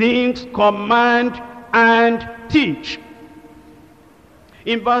these things command and teach.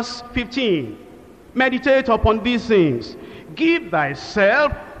 In verse 15, meditate upon these things. Give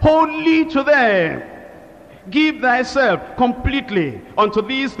thyself wholly to them. Give thyself completely unto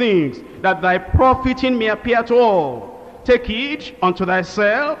these things, that thy profiting may appear to all. Take heed unto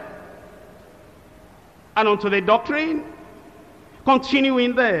thyself and unto the doctrine. Continue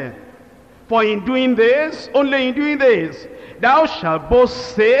in there. For in doing this, only in doing this, thou shalt both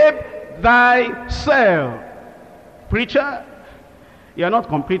save thyself. Preacher, you are not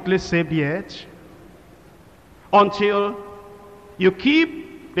completely saved yet until you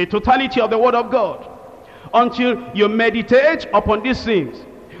keep the totality of the word of God, until you meditate upon these things,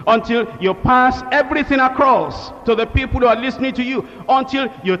 until you pass everything across to the people who are listening to you, until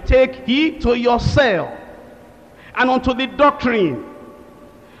you take heed to yourself and unto the doctrine,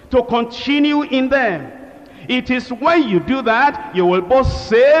 to continue in them. It is when you do that, you will both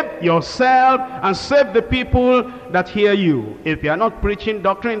save yourself and save the people that hear you. If you are not preaching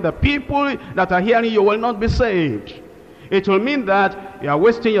doctrine, the people that are hearing you will not be saved. It will mean that you are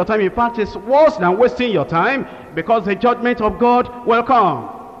wasting your time. In fact, it's worse than wasting your time, because the judgment of God will come.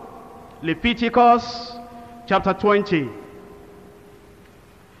 Leviticus chapter 20.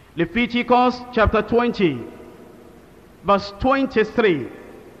 Leviticus chapter 20, verse 23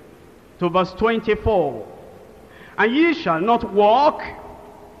 to verse 24. And ye shall not walk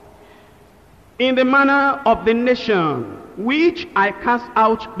in the manner of the nation which I cast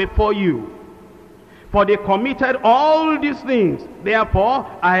out before you. For they committed all these things, therefore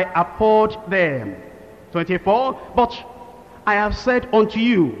I abhorred them. 24. But I have said unto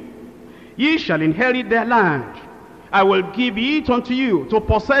you, ye shall inherit their land. I will give it unto you to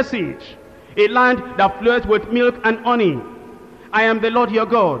possess it, a land that floweth with milk and honey. I am the Lord your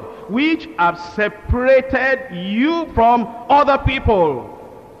God, which have separated you from other people.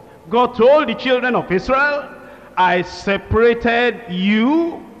 God told the children of Israel, I separated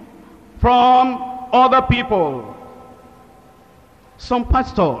you from other people. Some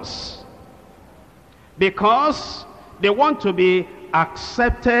pastors, because they want to be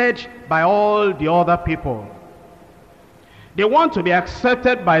accepted by all the other people, they want to be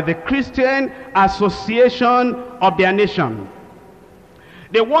accepted by the Christian association of their nation.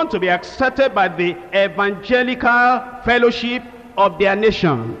 They want to be accepted by the evangelical fellowship of their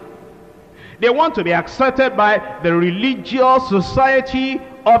nation. They want to be accepted by the religious society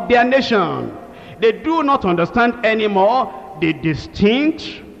of their nation. They do not understand anymore the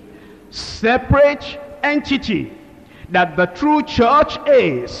distinct, separate entity that the true church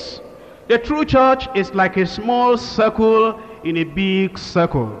is. The true church is like a small circle in a big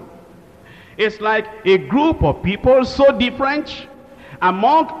circle. It's like a group of people so different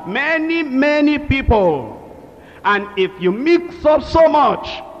among many, many people. And if you mix up so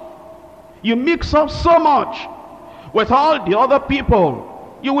much, with all the other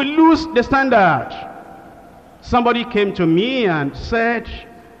people, you will lose the standard. Somebody came to me and said,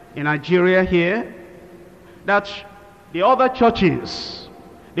 in Nigeria here, that the other churches,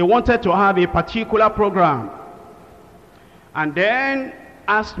 they wanted to have a particular program, and then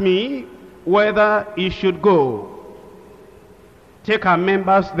asked me whether he should go. Take our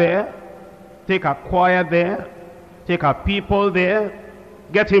members there, take our choir there, take our people there,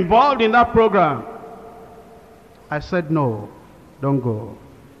 get involved in that program. I said, no, don't go.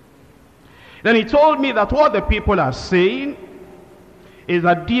 Then he told me that what the people are saying is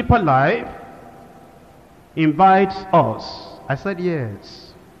that Deeper Life invites us. I said,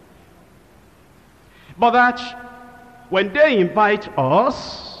 yes. But that when they invite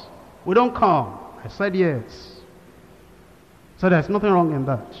us, we don't come. I said, yes. So there's nothing wrong in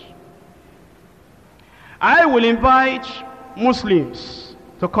that. I will invite Muslims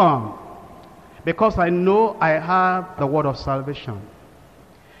to come because I know I have the word of salvation.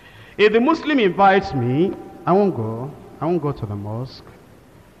 If the Muslim invites me, I won't go. I won't go to the mosque.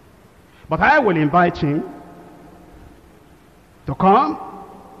 But I will invite him to come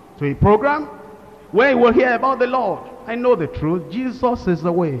to a program where he will hear about the Lord. I know the truth. Jesus is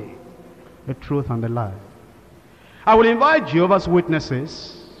the way, the truth, and the life. I will invite Jehovah's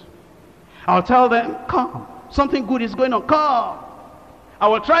Witnesses. I'll tell them, come. Something good is going on. Come. I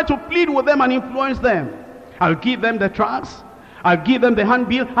will try to plead with them and influence them. I'll give them the tracts. I'll give them the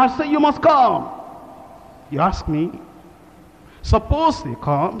handbill. I'll say, you must come. You ask me. Suppose he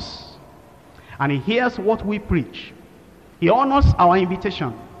comes and he hears what we preach. He honors our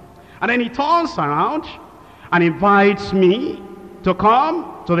invitation. And then he turns around and invites me to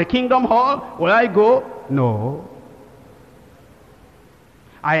come to the Kingdom Hall. Will I go? No.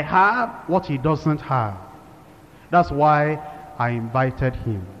 I have what he doesn't have. That's why I invited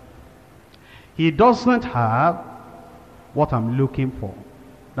him. He doesn't have what I'm looking for.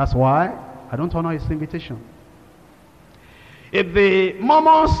 That's why I don't honor his invitation. If the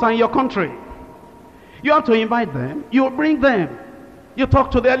Mormons are in your country, you have to invite them. You bring them. You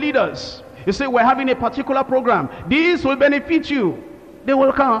talk to their leaders. You say, we're having a particular program. This will benefit you. They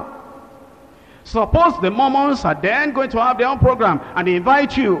will come. Suppose the Mormons are then going to have their own program and they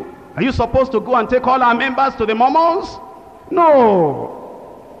invite you. Are you supposed to go and take all our members to the Mormons? No.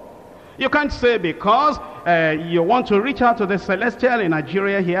 You can't say because you want to reach out to the Celestial in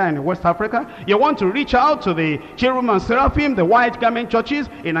Nigeria here and in West Africa. You want to reach out to the Cherubim and Seraphim, the white garment churches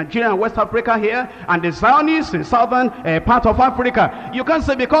in Nigeria and West Africa here, and the Zionists in southern part of Africa. You can't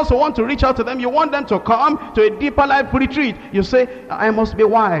say because you want to reach out to them, you want them to come to a Deeper Life retreat. You say, I must be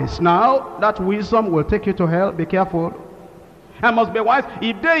wise. Now, that wisdom will take you to hell. Be careful. I must be wise.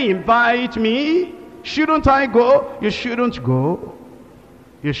 If they invite me, shouldn't I go? You shouldn't go.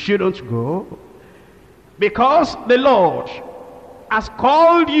 You shouldn't go. Because the Lord has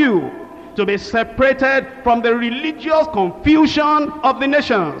called you to be separated from the religious confusion of the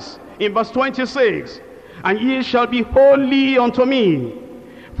nations. In verse 26, and ye shall be holy unto me,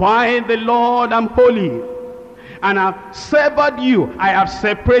 For I, the Lord, am holy, and have severed you. I have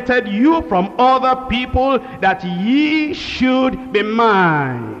separated you from other people, that ye should be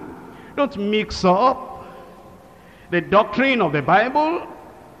mine. Don't mix up the doctrine of the Bible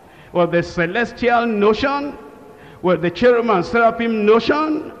with the celestial notion, with the cherubim and seraphim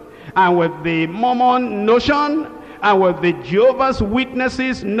notion, and with the Mormon notion, and with the Jehovah's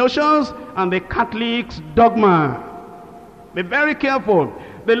Witnesses notions, and the Catholics' dogma. Be very careful.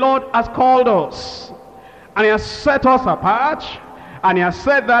 The Lord has called us, and he has set us apart, and he has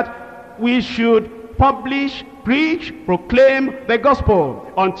said that we should publish, preach, proclaim the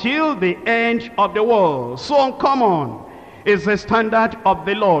gospel until the end of the world. So uncommon is the standard of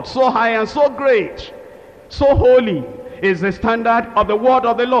the Lord. So high and so great, so holy is the standard of the word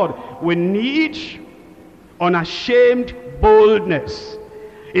of the Lord. We need unashamed boldness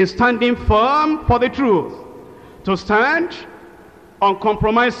in standing firm for the truth. To stand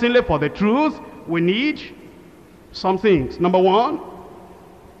uncompromisingly for the truth, we need some things. Number one,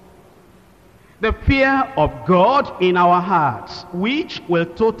 the fear of God in our hearts, which will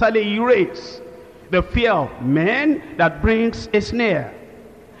totally erase the fear of men that brings a snare.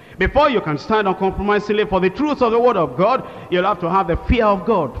 Before you can stand uncompromisingly for the truth of the word of God, you'll have to have the fear of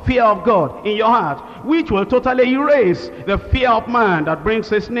God in your heart, which will totally erase the fear of man that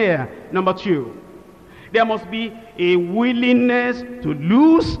brings a snare. Number two, there must be a willingness to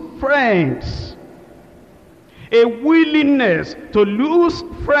lose friends. A willingness to lose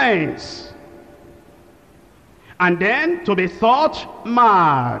friends. And then to be thought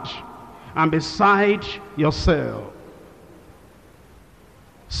mad and beside yourself.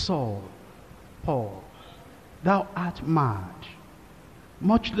 Saul, Paul, thou art mad.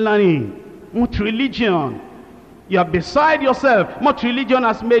 Much learning, much religion. You are beside yourself. Much religion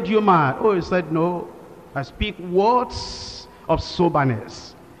has made you mad. Oh, he said, no, I speak words of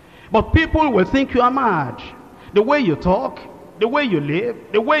soberness. But people will think you are mad. The way you talk, the way you live,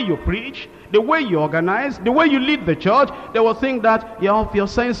 the way you preach, the way you organize, the way you lead the church, they will think that you're off your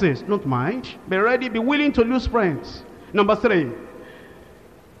senses. Don't mind. Be ready, be willing to lose friends. Number three,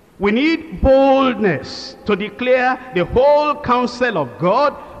 we need boldness to declare the whole counsel of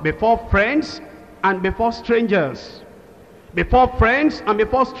God before friends and before strangers. Before friends and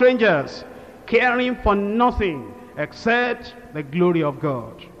before strangers, caring for nothing except the glory of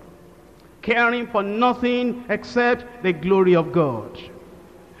God. Caring for nothing except the glory of God.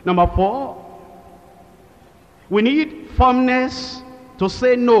 Number four, we need firmness to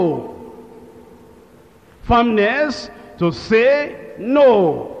say no. Firmness to say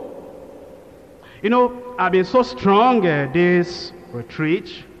no. You know, I've been so strong this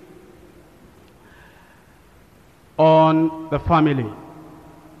retreat on the family.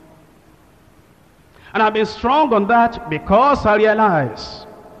 And I've been strong on that because I realize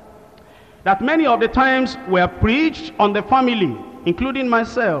that many of the times we are preached on the family, including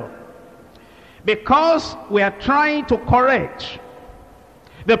myself, because we are trying to correct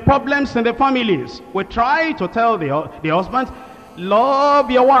the problems in the families. We try to tell the husbands,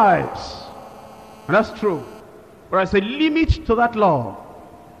 love your wives. And that's true. But there's a limit to that love.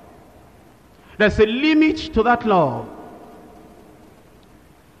 There's a limit to that love.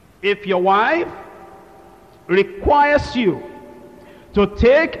 If your wife requires you to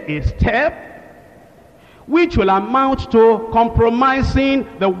take a step which will amount to compromising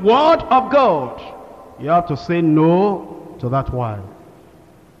the word of God, you have to say no to that wife.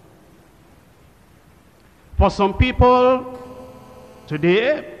 For some people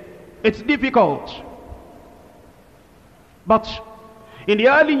today, it's difficult. But in the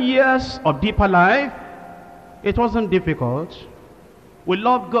early years of deeper life, it wasn't difficult. We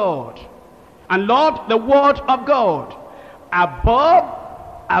loved God and loved the word of God above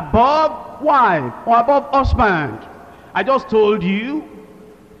wife or above husband. I just told you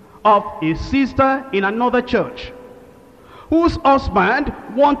of a sister in another church whose husband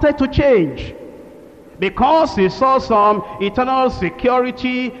wanted to change because he saw some eternal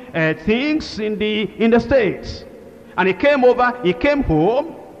security things in the States. And he came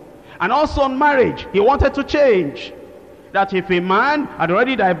home, and also on marriage, he wanted to change. That if a man had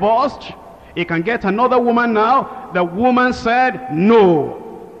already divorced, he can get another woman now. The woman said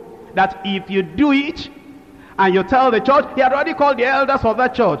no. That if you do it, and you tell the church, he had already called the elders of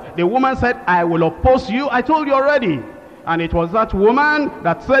that church. The woman said, I will oppose you. I told you already. And it was that woman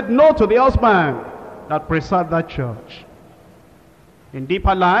that said no to the husband that preserved that church. In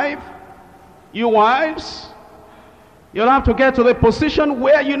deeper life, you wives, you'll have to get to the position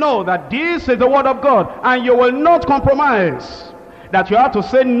where you know that this is the word of God, and you will not compromise. That you have to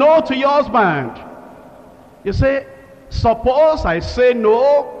say no to your husband. You say, Suppose I say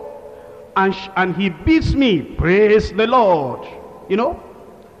no, and he beats me. Praise the Lord. You know,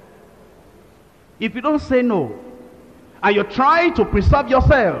 if you don't say no, and you try to preserve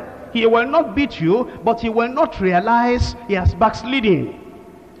yourself, he will not beat you, but he will not realize he has backslidden.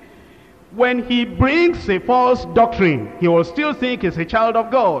 When he brings a false doctrine, he will still think he's a child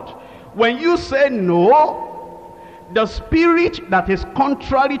of God. When you say no, the spirit that is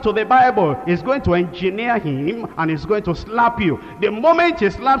contrary to the Bible is going to engineer him, and is going to slap you. The moment he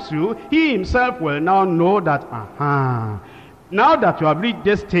slaps you, he himself will now know that, now that you have reached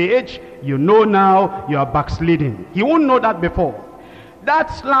this stage, you know now you are backsliding. He won't know that before.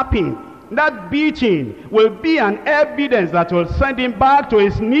 That slapping, that beating will be an evidence that will send him back to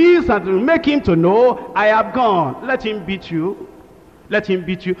his knees and will make him to know, I have gone. Let him beat you. Let him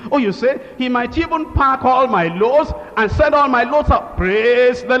beat you. Oh, you say, he might even pack all my loads and send all my loads up.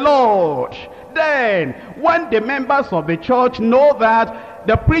 Praise the Lord. Then, when the members of the church know that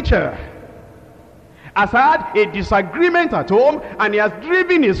the preacher has had a disagreement at home and he has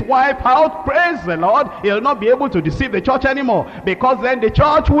driven his wife out, praise the Lord, he'll not be able to deceive the church anymore, because then the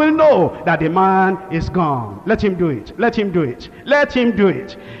church will know that the man is gone. Let him do it. Let him do it. Let him do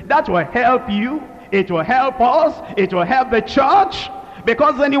it. That will help you. It will help us. It will help the church,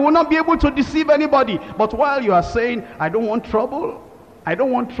 because then he will not be able to deceive anybody. But while you are saying, I don't want trouble, I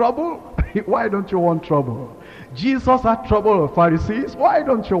don't want trouble, why don't you want trouble? Jesus had trouble with Pharisees. Why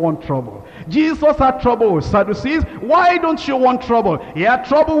don't you want trouble? Jesus had trouble with Sadducees. Why don't you want trouble? He had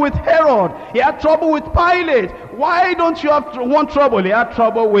trouble with Herod. He had trouble with Pilate. Why don't you want trouble? He had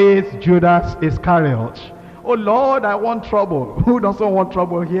trouble with Judas Iscariot. Oh Lord, I want trouble. Who doesn't want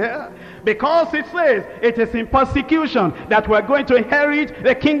trouble here? Because it says it is in persecution that we're going to inherit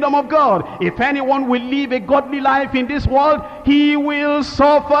the kingdom of God. If anyone will live a godly life in this world, he will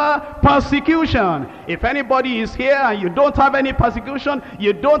suffer persecution. If anybody is here and you don't have any persecution,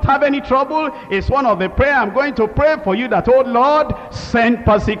 you don't have any trouble, it's one of the prayer I'm going to pray for you, that, oh Lord, send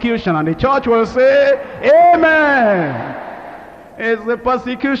persecution. And the church will say, Amen. It's the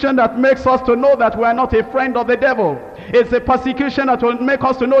persecution that makes us to know that we are not a friend of the devil. It's the persecution that will make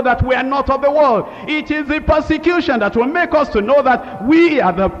us to know that we are not of the world. It is the persecution that will make us to know that we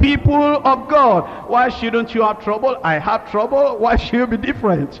are the people of God. Why shouldn't you have trouble? I have trouble. Why should you be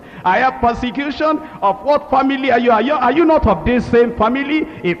different? I have persecution. Of what family are you? Are you not of this same family?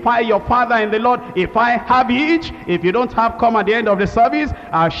 If I, your father in the Lord, if I have each, if you don't have, come at the end of the service,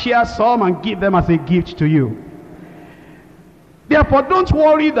 I'll share some and give them as a gift to you. Therefore, don't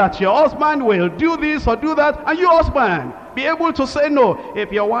worry that your husband will do this or do that, and your husband be able to say no. If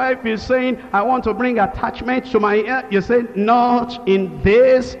your wife is saying, I want to bring attachment to my ear, you say, not in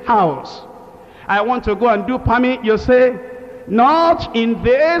this house. I want to go and do permit, you say, not in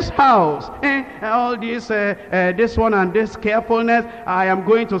this house. All this, this one and this carefulness, I am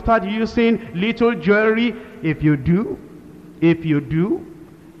going to start using little jewelry. If you do,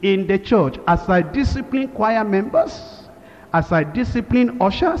 in the church, as I discipline choir members, as I discipline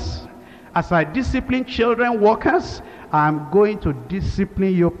ushers, as I discipline children workers, I'm going to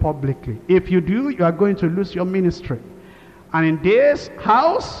discipline you publicly. If you do, you are going to lose your ministry. And in this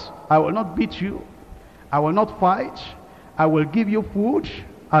house, I will not beat you. I will not fight. I will give you food.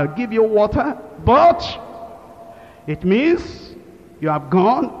 I'll give you water. But it means you have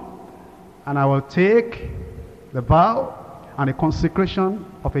gone, and I will take the vow and the consecration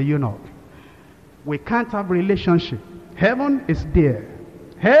of a eunuch. We can't have relationship. Heaven is there.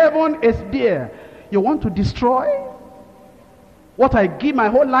 Heaven is there. You want to destroy what I give my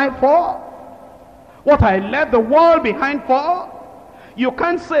whole life for? What I left the world behind for? You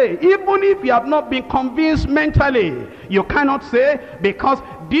can't say, even if you have not been convinced mentally, you cannot say, because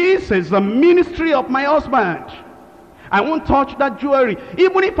this is the ministry of my husband, I won't touch that jewelry,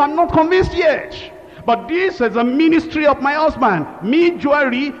 even if I'm not convinced yet. But this is the ministry of my husband. Me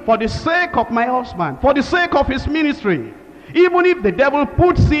jewelry for the sake of my husband, for the sake of his ministry. Even if the devil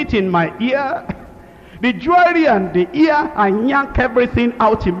puts it in my ear, the jewelry and the ear, I yank everything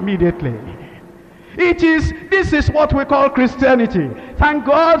out immediately. This is what we call Christianity. Thank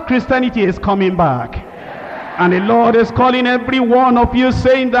God Christianity is coming back. And the Lord is calling every one of you,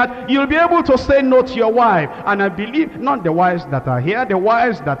 saying that you'll be able to say no to your wife. And I believe, not the wives that are here, the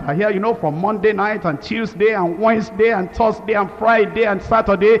wives that are here, you know, from Monday night and Tuesday and Wednesday and Thursday and Friday and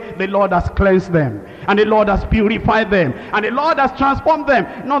Saturday, the Lord has cleansed them. And the Lord has purified them. And the Lord has transformed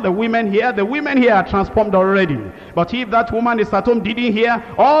them. Not the women here. The women here are transformed already. But if that woman is at home, didn't hear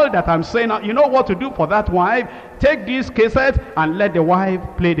all that I'm saying, you know what to do for that wife? Take this cassette and let the wife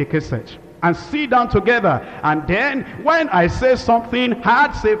play the cassette. And sit down together. And then when I say something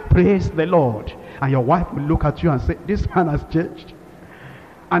hard, say, praise the Lord. And your wife will look at you and say, this man has changed.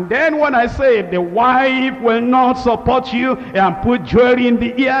 And then when I say, if the wife will not support you and put jewelry in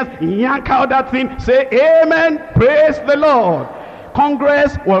the ears, yank out that thing, say amen, praise the Lord.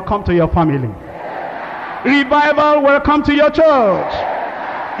 Congress will come to your family. Revival will come to your church.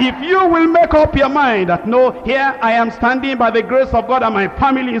 If you will make up your mind that no, here I am standing by the grace of God and my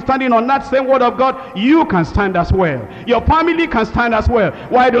family is standing on that same word of God, you can stand as well. Your family can stand as well.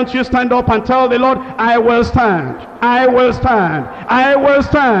 Why don't you stand up and tell the Lord, I will stand, I will stand, I will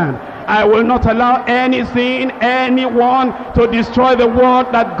stand. I will not allow anything, anyone to destroy the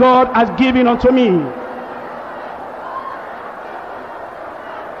word that God has given unto me.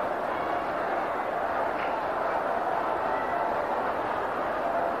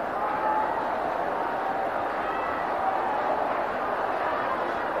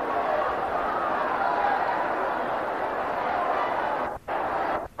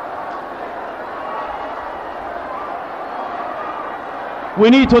 We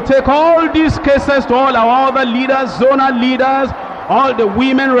need to take all these cases to all our other leaders, zonal leaders, all the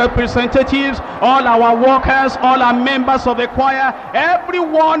women representatives, all our workers, all our members of the choir,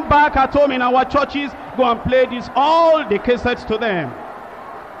 everyone back at home in our churches, go and play this, all the cassettes to them.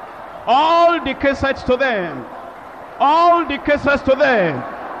 All the cassettes to them. All the cassettes to them.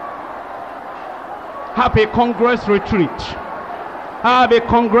 Have a Congress retreat. Have a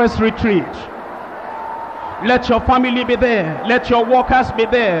Congress retreat. Let your family be there. Let your workers be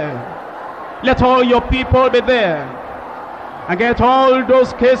there. Let all your people be there. And get all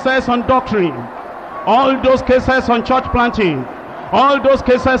those cases on doctrine. All those cases on church planting. All those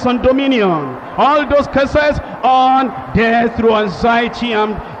cases on dominion. All those cases on death through anxiety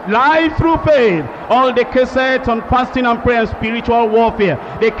and life through faith. All the cases on fasting and prayer and spiritual warfare.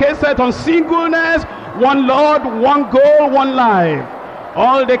 The cases on singleness, one Lord, one goal, one life.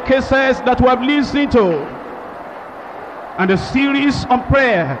 All the cases that we have listened to. And the series on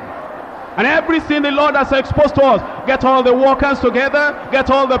prayer and everything the Lord has exposed to us. Get all the workers together,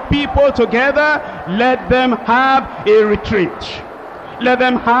 get all the people together, let them have a retreat. Let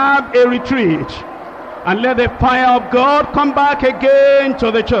them have a retreat. And let the fire of God come back again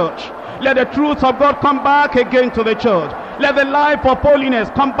to the church. Let the truth of God come back again to the church. Let the life of holiness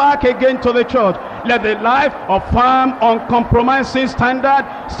come back again to the church. Let the life of firm, uncompromising standard,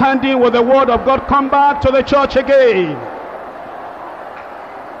 standing with the word of God, come back to the church again.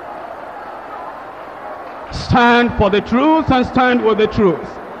 Stand for the truth and stand with the truth.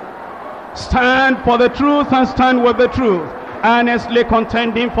 Stand for the truth and stand with the truth. Earnestly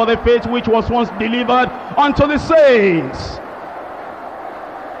contending for the faith which was once delivered unto the saints.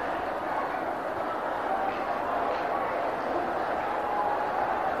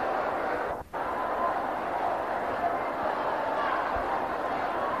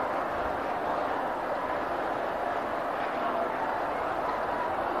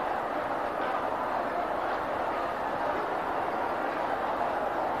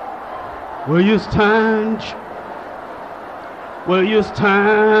 Will you stand? Will you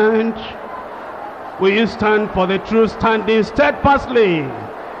stand? Will you stand for the truth, standing steadfastly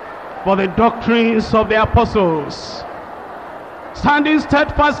for the doctrines of the apostles? Standing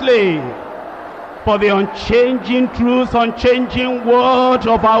steadfastly for the unchanging truth, unchanging word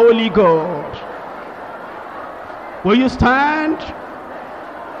of our holy God. Will you stand?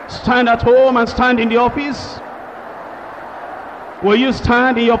 Stand at home and stand in the office? Will you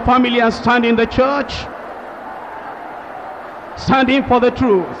stand in your family and stand in the church? Standing for the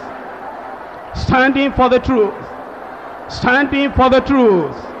truth. Standing for the truth. Standing for the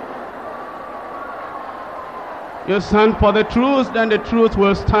truth. You stand for the truth, then the truth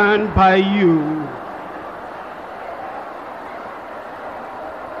will stand by you.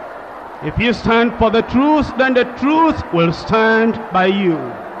 If you stand for the truth, then the truth will stand by you.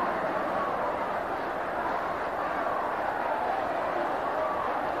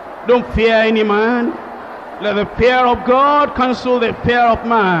 Don't fear any man. Let the fear of God cancel the fear of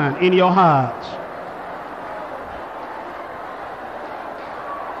man in your heart.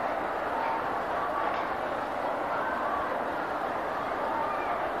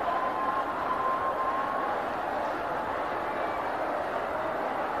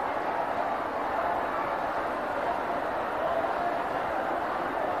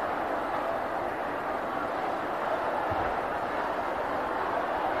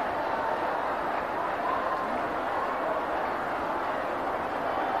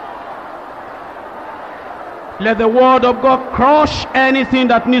 Let the word of God crush anything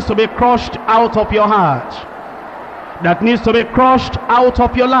that needs to be crushed out of your heart, that needs to be crushed out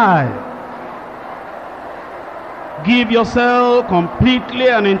of your life. Give yourself completely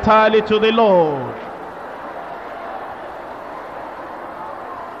and entirely to the Lord.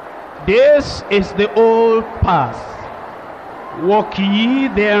 This is the old path. Walk ye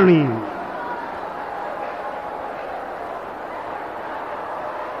therein.